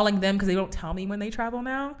calling them because they don't tell me when they travel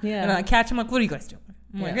now. Yeah. And I catch them like, what are you guys doing?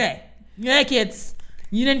 I'm like, hey, kids,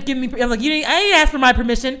 you didn't give me. I'm like, I didn't ask for my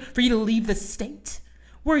permission for you to leave the state.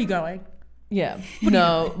 Where are you going? Yeah.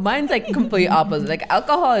 No, mine's like complete opposite. Like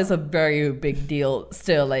alcohol is a very big deal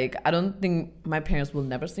still. Like I don't think my parents will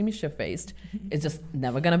never see me shit faced. It's just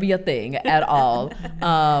never gonna be a thing at all.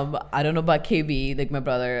 I don't know about KB, like my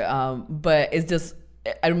brother. But it's just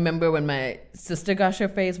I remember when my sister got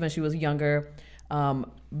shit faced when she was younger.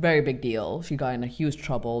 Very big deal. She got in a huge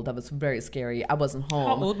trouble. That was very scary. I wasn't home.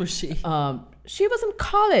 How old was she? She was in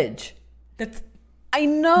college. I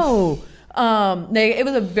know. Like it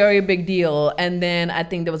was a very big deal, and then I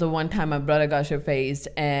think there was a one time my brother got shit faced,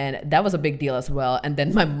 and that was a big deal as well. And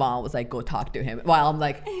then my mom was like, "Go talk to him." While I'm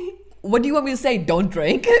like, "What do you want me to say? Don't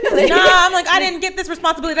drink." Nah, I'm like, I didn't get this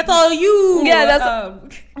responsibility. That's all you. Yeah,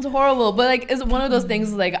 it's horrible. But like, it's one of those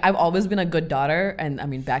things. Like I've always been a good daughter, and I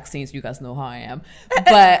mean, back scenes, you guys know how I am.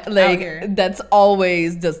 But like, that's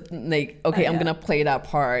always just like, okay, I'm gonna play that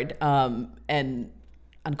part, and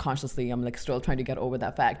unconsciously I'm like still trying to get over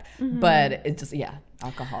that fact. But it's just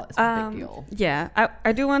alcohol is a big deal.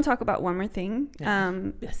 I do want to talk about one more thing,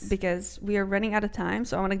 Yes. because we are running out of time,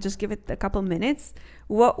 so I want to just give it a couple minutes.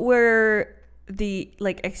 What were the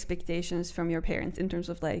like expectations from your parents in terms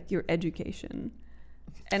of like your education,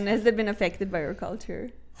 and has that been affected by your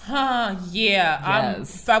culture?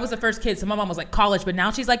 Yes. I was the first kid, so my mom was like, college, but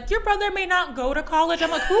now she's like, your brother may not go to college. I'm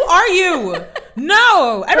like, who are you?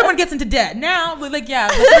 No, everyone gets into debt now. But like, the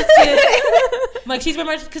first kid, like she's very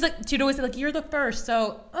much, because like she'd always say like, you're the first.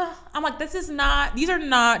 So I'm like, these are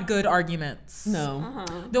not good arguments. No.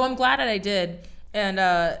 Though I'm glad that I did, and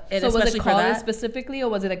So especially was it for college that. specifically, or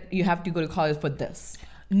was it like you have to go to college for this?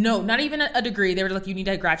 No, not even a degree. They were like, you need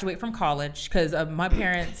to graduate from college, because my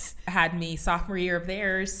parents had me sophomore year of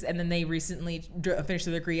theirs, and then they recently finished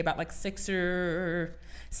their degree about like 6 or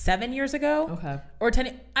 7 years ago. Okay. Or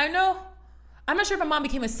 10. I know. I'm not sure if my mom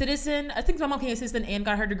became a citizen. I think my mom became a citizen and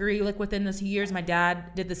got her degree like within those years. My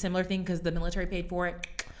dad did the similar thing because the military paid for it.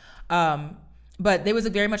 But there was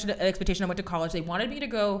very much an expectation. I went to college. They wanted me to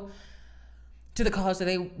go to the college that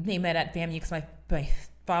they met at FAMU, because my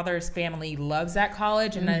father's family loves that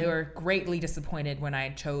college, and they were greatly disappointed when I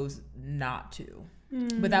chose not to.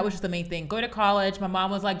 But that was just the main thing. Go to college. My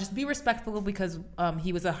mom was like, just be respectful, because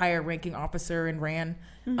he was a higher ranking officer and ran.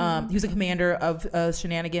 He was a commander of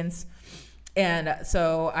shenanigans. And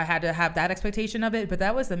so I had to have that expectation of it. But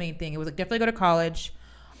that was the main thing. It was like, definitely go to college.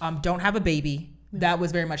 Don't have a baby. That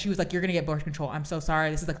was very much, she was like, you're going to get birth control. I'm so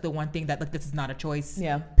sorry. This is like the one thing that like, this is not a choice.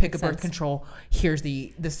 Yeah. Pick a birth control. Here's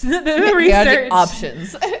the research. Here are the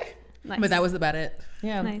options. Nice. But that was about it.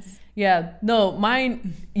 Yeah. Nice. Yeah. No,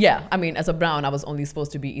 mine. Yeah. I mean, as a brown, I was only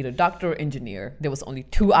supposed to be either doctor or engineer. There was only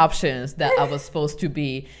 2 options that I was supposed to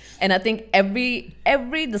be. And I think every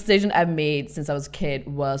decision I've made since I was a kid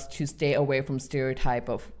was to stay away from stereotype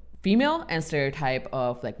of female and stereotype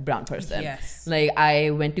of like brown person. Yes. Like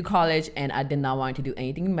I went to college and I did not want to do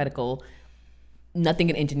anything in medical,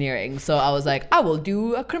 nothing in engineering. So I was like, I will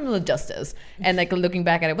do a criminal justice. And like looking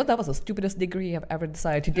back at it, that was the stupidest degree I've ever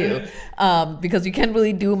decided to do. Because you can't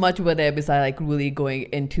really do much with it besides like really going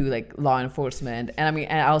into like law enforcement. And I mean,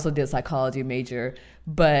 and I also did a psychology major,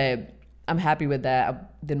 but I'm happy with that. I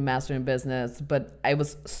did a master in business, but I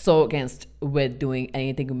was so against with doing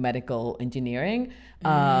anything medical engineering,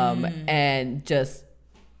 and just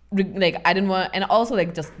like I didn't want, and also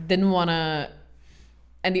like just didn't want to.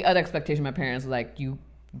 And the other expectation, my parents were like, you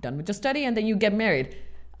done with your study and then you get married.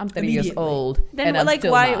 I'm 30 years old. Then and I'm like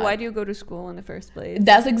still why not. why do you go to school in the first place?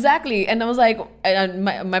 That's exactly. And I was like, and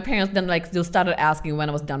my parents then like just started asking when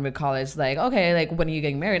I was done with college, like, okay, like when are you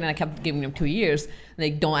getting married? And I kept giving them 2 years.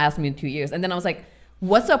 Like, don't ask me in 2 years. And then I was like,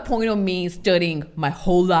 what's the point of me studying my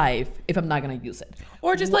whole life if I'm not gonna use it?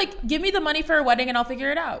 Or just like give me the money for a wedding and I'll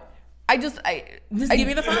figure it out. Just give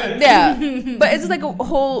me the funds. Yeah, but it's just like a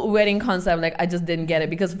whole wedding concept. Like I just didn't get it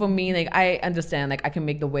because for me, like I understand, like I can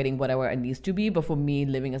make the wedding whatever it needs to be, but for me,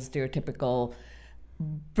 living as a stereotypical,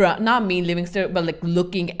 not me living but like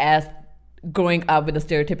looking at growing up with the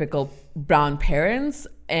stereotypical brown parents,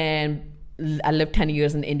 and I lived 10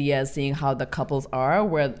 years in India, seeing how the couples are,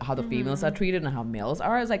 how the females are treated and how males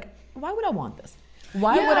are. It's like, why would I want this?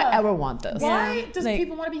 Why would I ever want this? Why does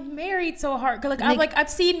people want to be married so hard? Like I've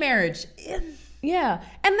seen marriage. Yeah,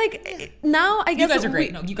 and like now I guess you guys are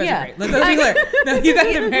great. No, you guys are great. Let's be clear. No, you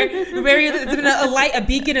guys are very. It's been a light, a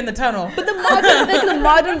beacon in the tunnel. But the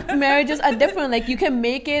modern marriages are different. Like you can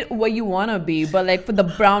make it what you want to be, but like for the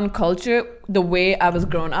brown culture, the way I was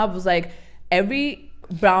growing up was like every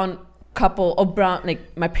brown couple or brown,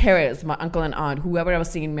 like my parents, my uncle and aunt, whoever I was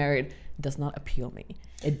seeing married, does not appeal me.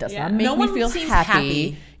 It does not make me feel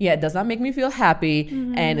happy. Yeah, it does not make me feel happy.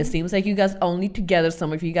 And it seems like you guys only together,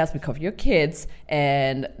 some of you guys, because of your kids.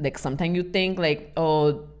 And like sometimes you think like,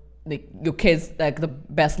 oh, like your kids, like the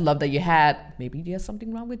best love that you had. Maybe there's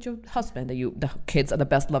something wrong with your husband, the kids are the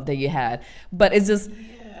best love that you had. But it's just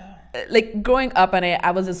like growing up, and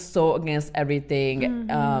I was just so against everything.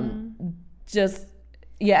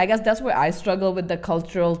 Yeah, I guess that's where I struggle with the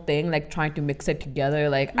cultural thing, like trying to mix it together.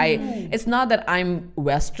 Like it's not that I'm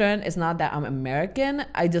Western, it's not that I'm American.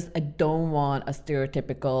 I don't want a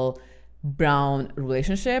stereotypical brown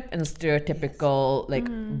relationship and a stereotypical like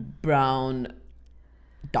brown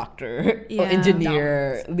doctor or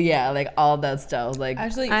engineer. Yeah, like all that stuff. Like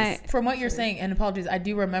actually, from what you're saying, and apologies, I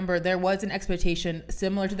do remember there was an expectation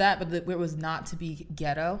similar to that, but it was not to be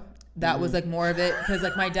ghetto. That was like more of it, because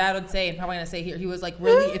like my dad would say, and probably gonna say here, he was like,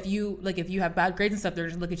 really, if you have bad grades and stuff, they're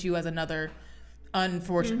just look at you as another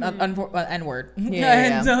unfortunate N-word.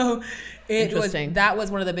 And so that was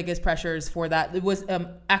one of the biggest pressures for that. It was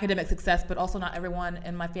academic success, but also not everyone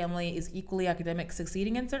in my family is equally academic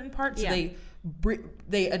succeeding in certain parts. So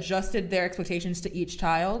they adjusted their expectations to each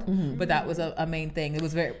child, but that was a main thing. It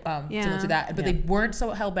was very similar to that, but they weren't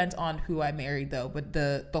so hell-bent on who I married though. But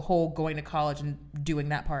the whole going to college and doing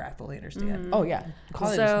that part, I fully understand. Oh yeah,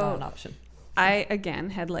 college is not an option. I again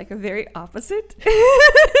had like a very opposite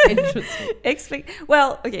Interesting.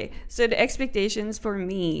 So the expectations for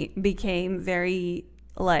me became very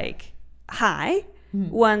like high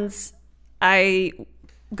once I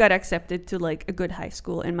got accepted to like a good high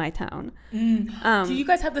school in my town. Do you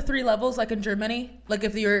guys have the 3 levels like in Germany? Like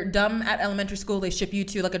if you're dumb at elementary school, they ship you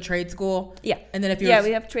to like a trade school. Yeah. And then if you're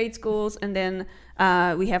we have trade schools, and then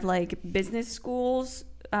we have like business schools,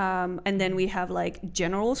 and then we have like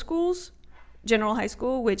general high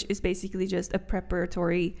school, which is basically just a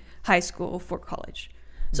preparatory high school for college.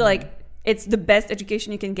 So like it's the best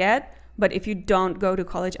education you can get, but if you don't go to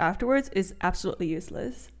college afterwards, it's absolutely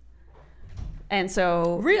useless. And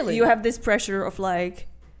so really you have this pressure of like,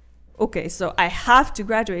 okay, so I have to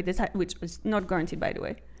graduate this, which is not guaranteed, by the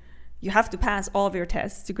way. You have to pass all of your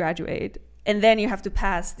tests to graduate, and then you have to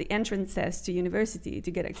pass the entrance test to university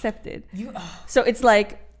to get accepted. So it's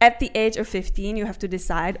like at the age of 15, you have to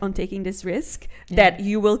decide on taking this risk that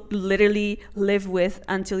you will literally live with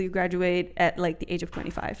until you graduate at like the age of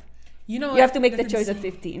 25. You have to make the choice at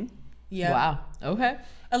 15. Yeah. Wow. Okay.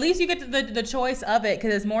 At least you get the choice of it,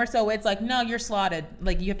 because it's more so it's like, no, you're slotted.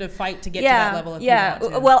 Like you have to fight to get to that level if you want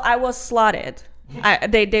to. Well, I was slotted.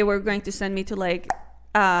 They were going to send me to like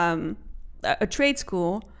a trade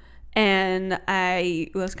school, and I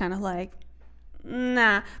was kind of like,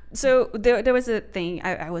 nah. So there was a thing.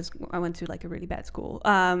 I went to like a really bad school,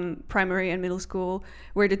 primary and middle school,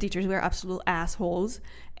 where the teachers were absolute assholes,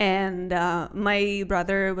 and my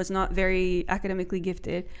brother was not very academically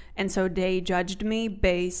gifted, and so they judged me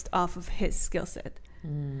based off of his skill set.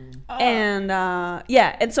 And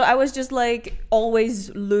and so I was just like always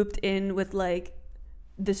looped in with like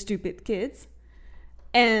the stupid kids.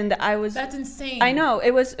 And that's insane. I know,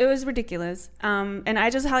 it was ridiculous. And I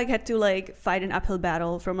just like had to like fight an uphill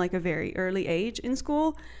battle from like a very early age in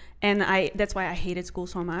school, and that's why I hated school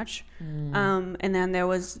so much. And then there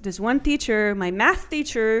was this one teacher, my math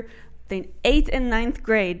teacher, the 8th and 9th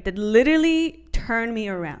grade that literally turned me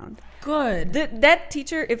around. Good. That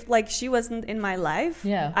teacher, if like she wasn't in my life,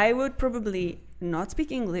 Yeah. I would probably not speak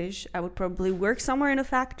English. I would probably work somewhere in a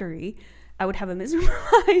factory. I would have a miserable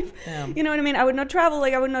life. Yeah. You know what I mean? I would not travel.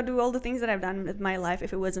 Like I would not do all the things that I've done with my life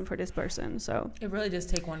if it wasn't for this person. So It really does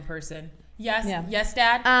take one person. Yes. Yeah. Yes,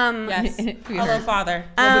 Dad. Yes. Hello, Father.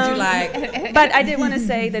 What would you like? but I did want to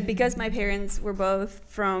say that because my parents were both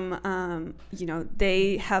from, you know,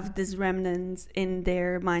 they have this remnants in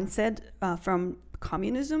their mindset from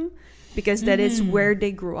communism, because that is where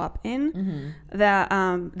they grew up in. That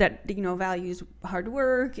you know, values hard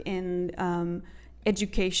work and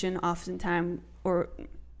education oftentimes, or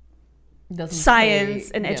Doesn't science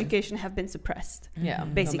say- and yeah. education have been suppressed. Yeah,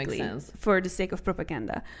 that Basically, makes sense. for the sake of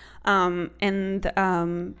propaganda.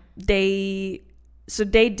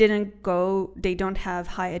 They didn't go, they don't have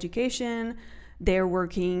high education, they're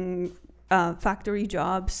working factory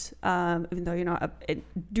jobs, even though, you know,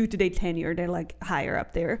 due to their tenure, they're like higher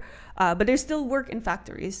up there, but they still work in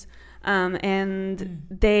factories.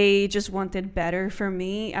 They just wanted better for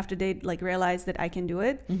me after they like realized that I can do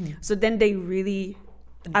it. So then they really,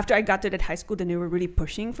 after I got to that high school, then they were really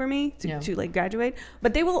pushing for me to like graduate.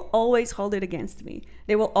 But they will always hold it against me.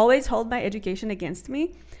 They will always hold my education against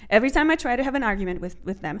me. Every time I try to have an argument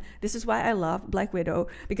with them, this is why I love Black Widow,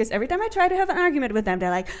 because every time I try to have an argument with them, they're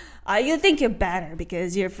like, "Oh, you think you're better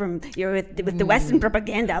because you're with the Western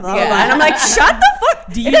propaganda, blah, blah, blah." And I'm like, shut the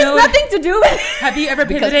fuck. Do you it has know- nothing to do with it. Have you ever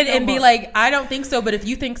Because pivoted no and be more. like, I don't think so, but if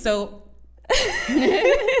you think so,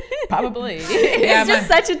 Probably. Yeah, It's just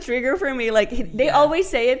such a trigger for me. Like they always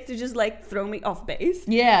say it to just like throw me off base.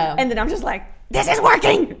 Yeah. And then I'm just like, this is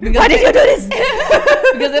working. Why did you do this?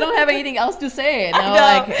 Because they don't have anything else to say. And I they're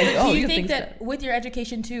know. like, do oh, you think think that with your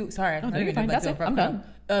education too? Sorry, I no, know you're you're fine. gonna That's let it. go. I'm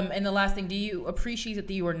done. And the last thing, do you appreciate that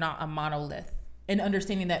you are not a monolith? And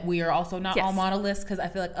understanding that we are also not Yes. all monoliths, because I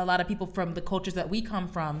feel like a lot of people from the cultures that we come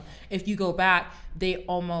from, if you go back, they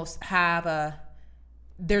almost have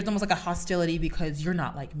there's almost like a hostility because you're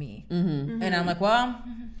not like me. And I'm like, well,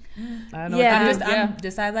 I know. Yeah. I'm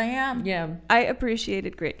just as I am. Yeah. I appreciate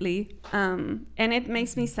it greatly. And it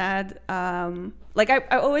makes me sad. Like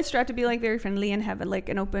I always try to be like very friendly and have like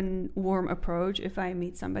an open, warm approach if I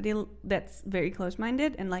meet somebody that's very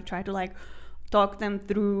close-minded, and like try to like talk them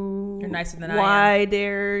through You're nicer than I am. why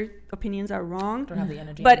their opinions are wrong. Don't have the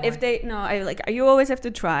energy. But anymore. you always have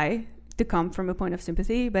to try to come from a point of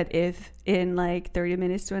sympathy. But if in like 30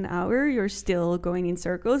 minutes to an hour you're still going in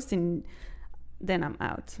circles, then I'm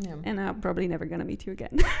out. Yeah. And I'm probably never gonna meet you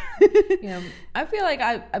again. Yeah. I feel like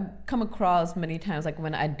I've come across many times, like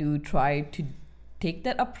when I do try to take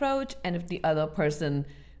that approach, and if the other person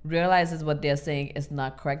realizes what they're saying is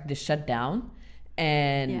not correct, they shut down.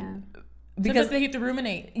 And Yeah. because they have to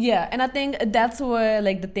ruminate. yeah, and I think that's where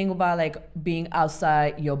like the thing about like being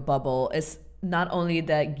outside your bubble is not only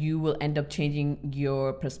that you will end up changing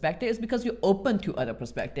your perspective, it's because you're open to other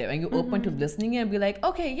perspective and you're open to listening and be like,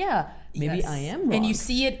 okay, yeah, maybe Yes. I am wrong. And you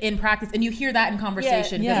see it in practice, and you hear that in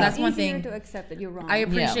conversation. Yeah. Because that's It's one easier thing. to accept that you're wrong. I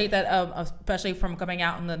appreciate that, especially from coming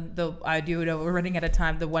out, and we're running out of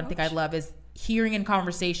time. The one thing I love is hearing in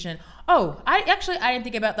conversation. Oh, I didn't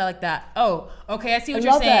think about that like that. Oh, okay, I see what I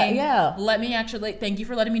you're love that, saying. yeah. Let me actually, thank you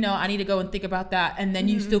for letting me know. I need to go and think about that. And then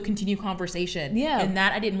you still continue conversation. Yeah. And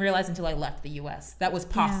that I didn't realize until I left the US. That was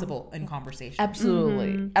possible in conversation.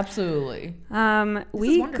 Absolutely. Absolutely.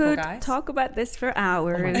 We wonderful, could guys. talk about this for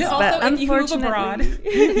hours, And but also, if you move unfortunately,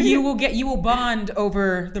 abroad, you will bond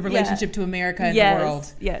over the relationship to America and the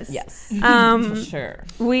world. Yes. Yes. Um, For sure.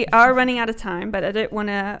 we are running out of time, but I did want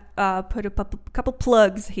to put a couple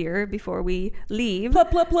plugs here before we leave.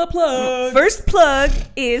 Plug. First plug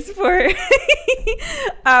is for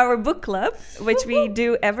our book club, which we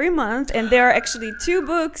do every month, and there are actually 2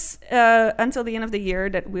 books until the end of the year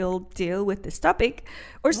that will deal with this topic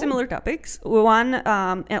or similar topics. One,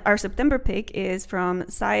 our September pick is from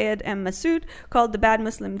Syed and Masood, called The Bad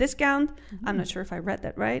Muslim Discount. I'm not sure if I read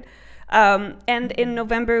that right. And in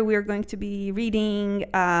November, we're going to be reading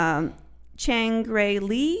Chang Ray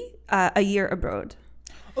Lee, A Year Abroad.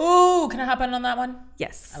 Ooh, can I hop in on that one?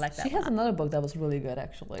 Yes. I like that She one. has another book that was really good,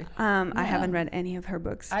 actually. I haven't read any of her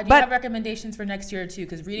books. I do but have recommendations for next year too,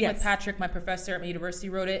 because reading with Yes. Patrick, my professor at my university,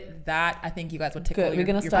 wrote it. That I think you guys would tickle. Good. We're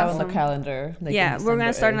gonna your start on pencil. the calendar. Like yeah, in we're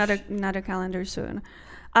gonna start December-ish. another calendar soon.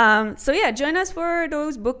 So yeah, join us for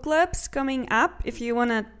those book clubs coming up. If you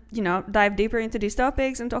wanna, dive deeper into these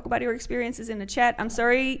topics and talk about your experiences in the chat. I'm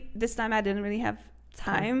sorry, this time I didn't really have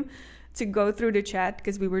time to go through the chat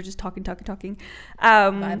because we were just talking.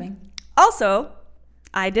 Vibing. Also,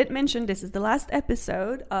 I did mention this is the last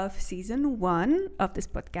episode of season 1 of this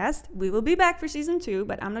podcast. We will be back for season 2,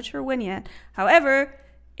 but I'm not sure when yet. However,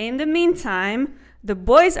 in the meantime, the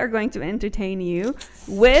boys are going to entertain you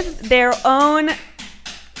with their own...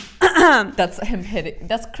 That's him hitting.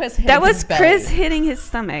 That's Chris hitting. That was his belly. Chris hitting his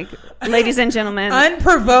stomach, ladies and gentlemen.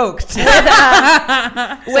 Unprovoked. With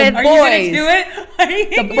Are you boys. gonna do it?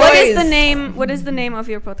 The What is boys the name? What is the name of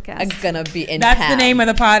your podcast? are gonna be in That's town. the name of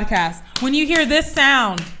the podcast. When you hear this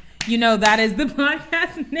sound, you know that is the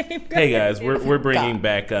podcast name. Hey guys, we're bringing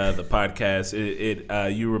back the podcast.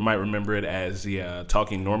 You might remember it as the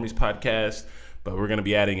Talking Normies podcast, but we're going to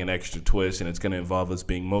be adding an extra twist, and it's going to involve us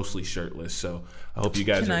being mostly shirtless. So I hope you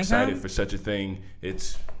guys Can are I excited come? for such a thing.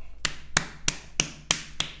 It's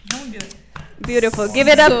Beautiful. Give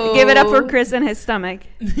it up for Chris and his stomach.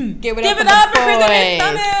 Give it Give up, it up for Chris and his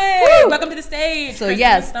boys. stomach. Welcome to the stage. So Chris and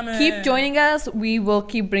yes, his stomach. keep joining us. We will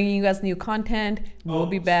keep bringing you guys new content. We'll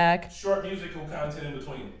be back. short musical content in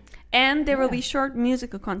between. And there will be short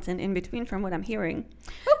musical content in between from what I'm hearing.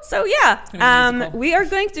 So It's yeah, gonna be musical. we are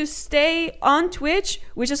going to stay on Twitch.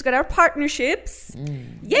 We just got our partnerships.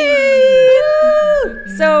 Yay!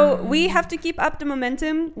 So we have to keep up the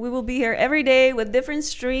momentum. We will be here every day with different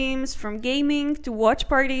streams, from gaming to watch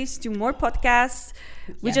parties to more podcasts.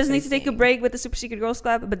 We Yes, just I need to take a see. break with the Super Secret Girls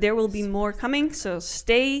Club, but there will be more coming. So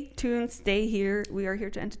stay tuned, stay here. We are here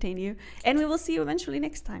to entertain you. And we will see you eventually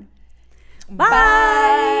next time.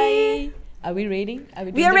 Bye. Are we rating?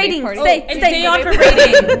 We are rating. Party? Stay. And stay on for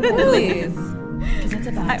rating. Please. Cause it's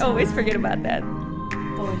about I always forget about that.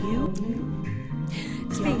 for you.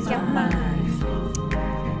 Speak your your mind.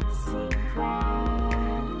 Secret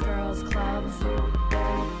Girls Club.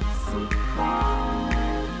 Secret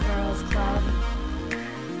Girls Club.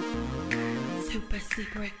 Super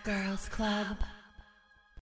Secret Girls Club.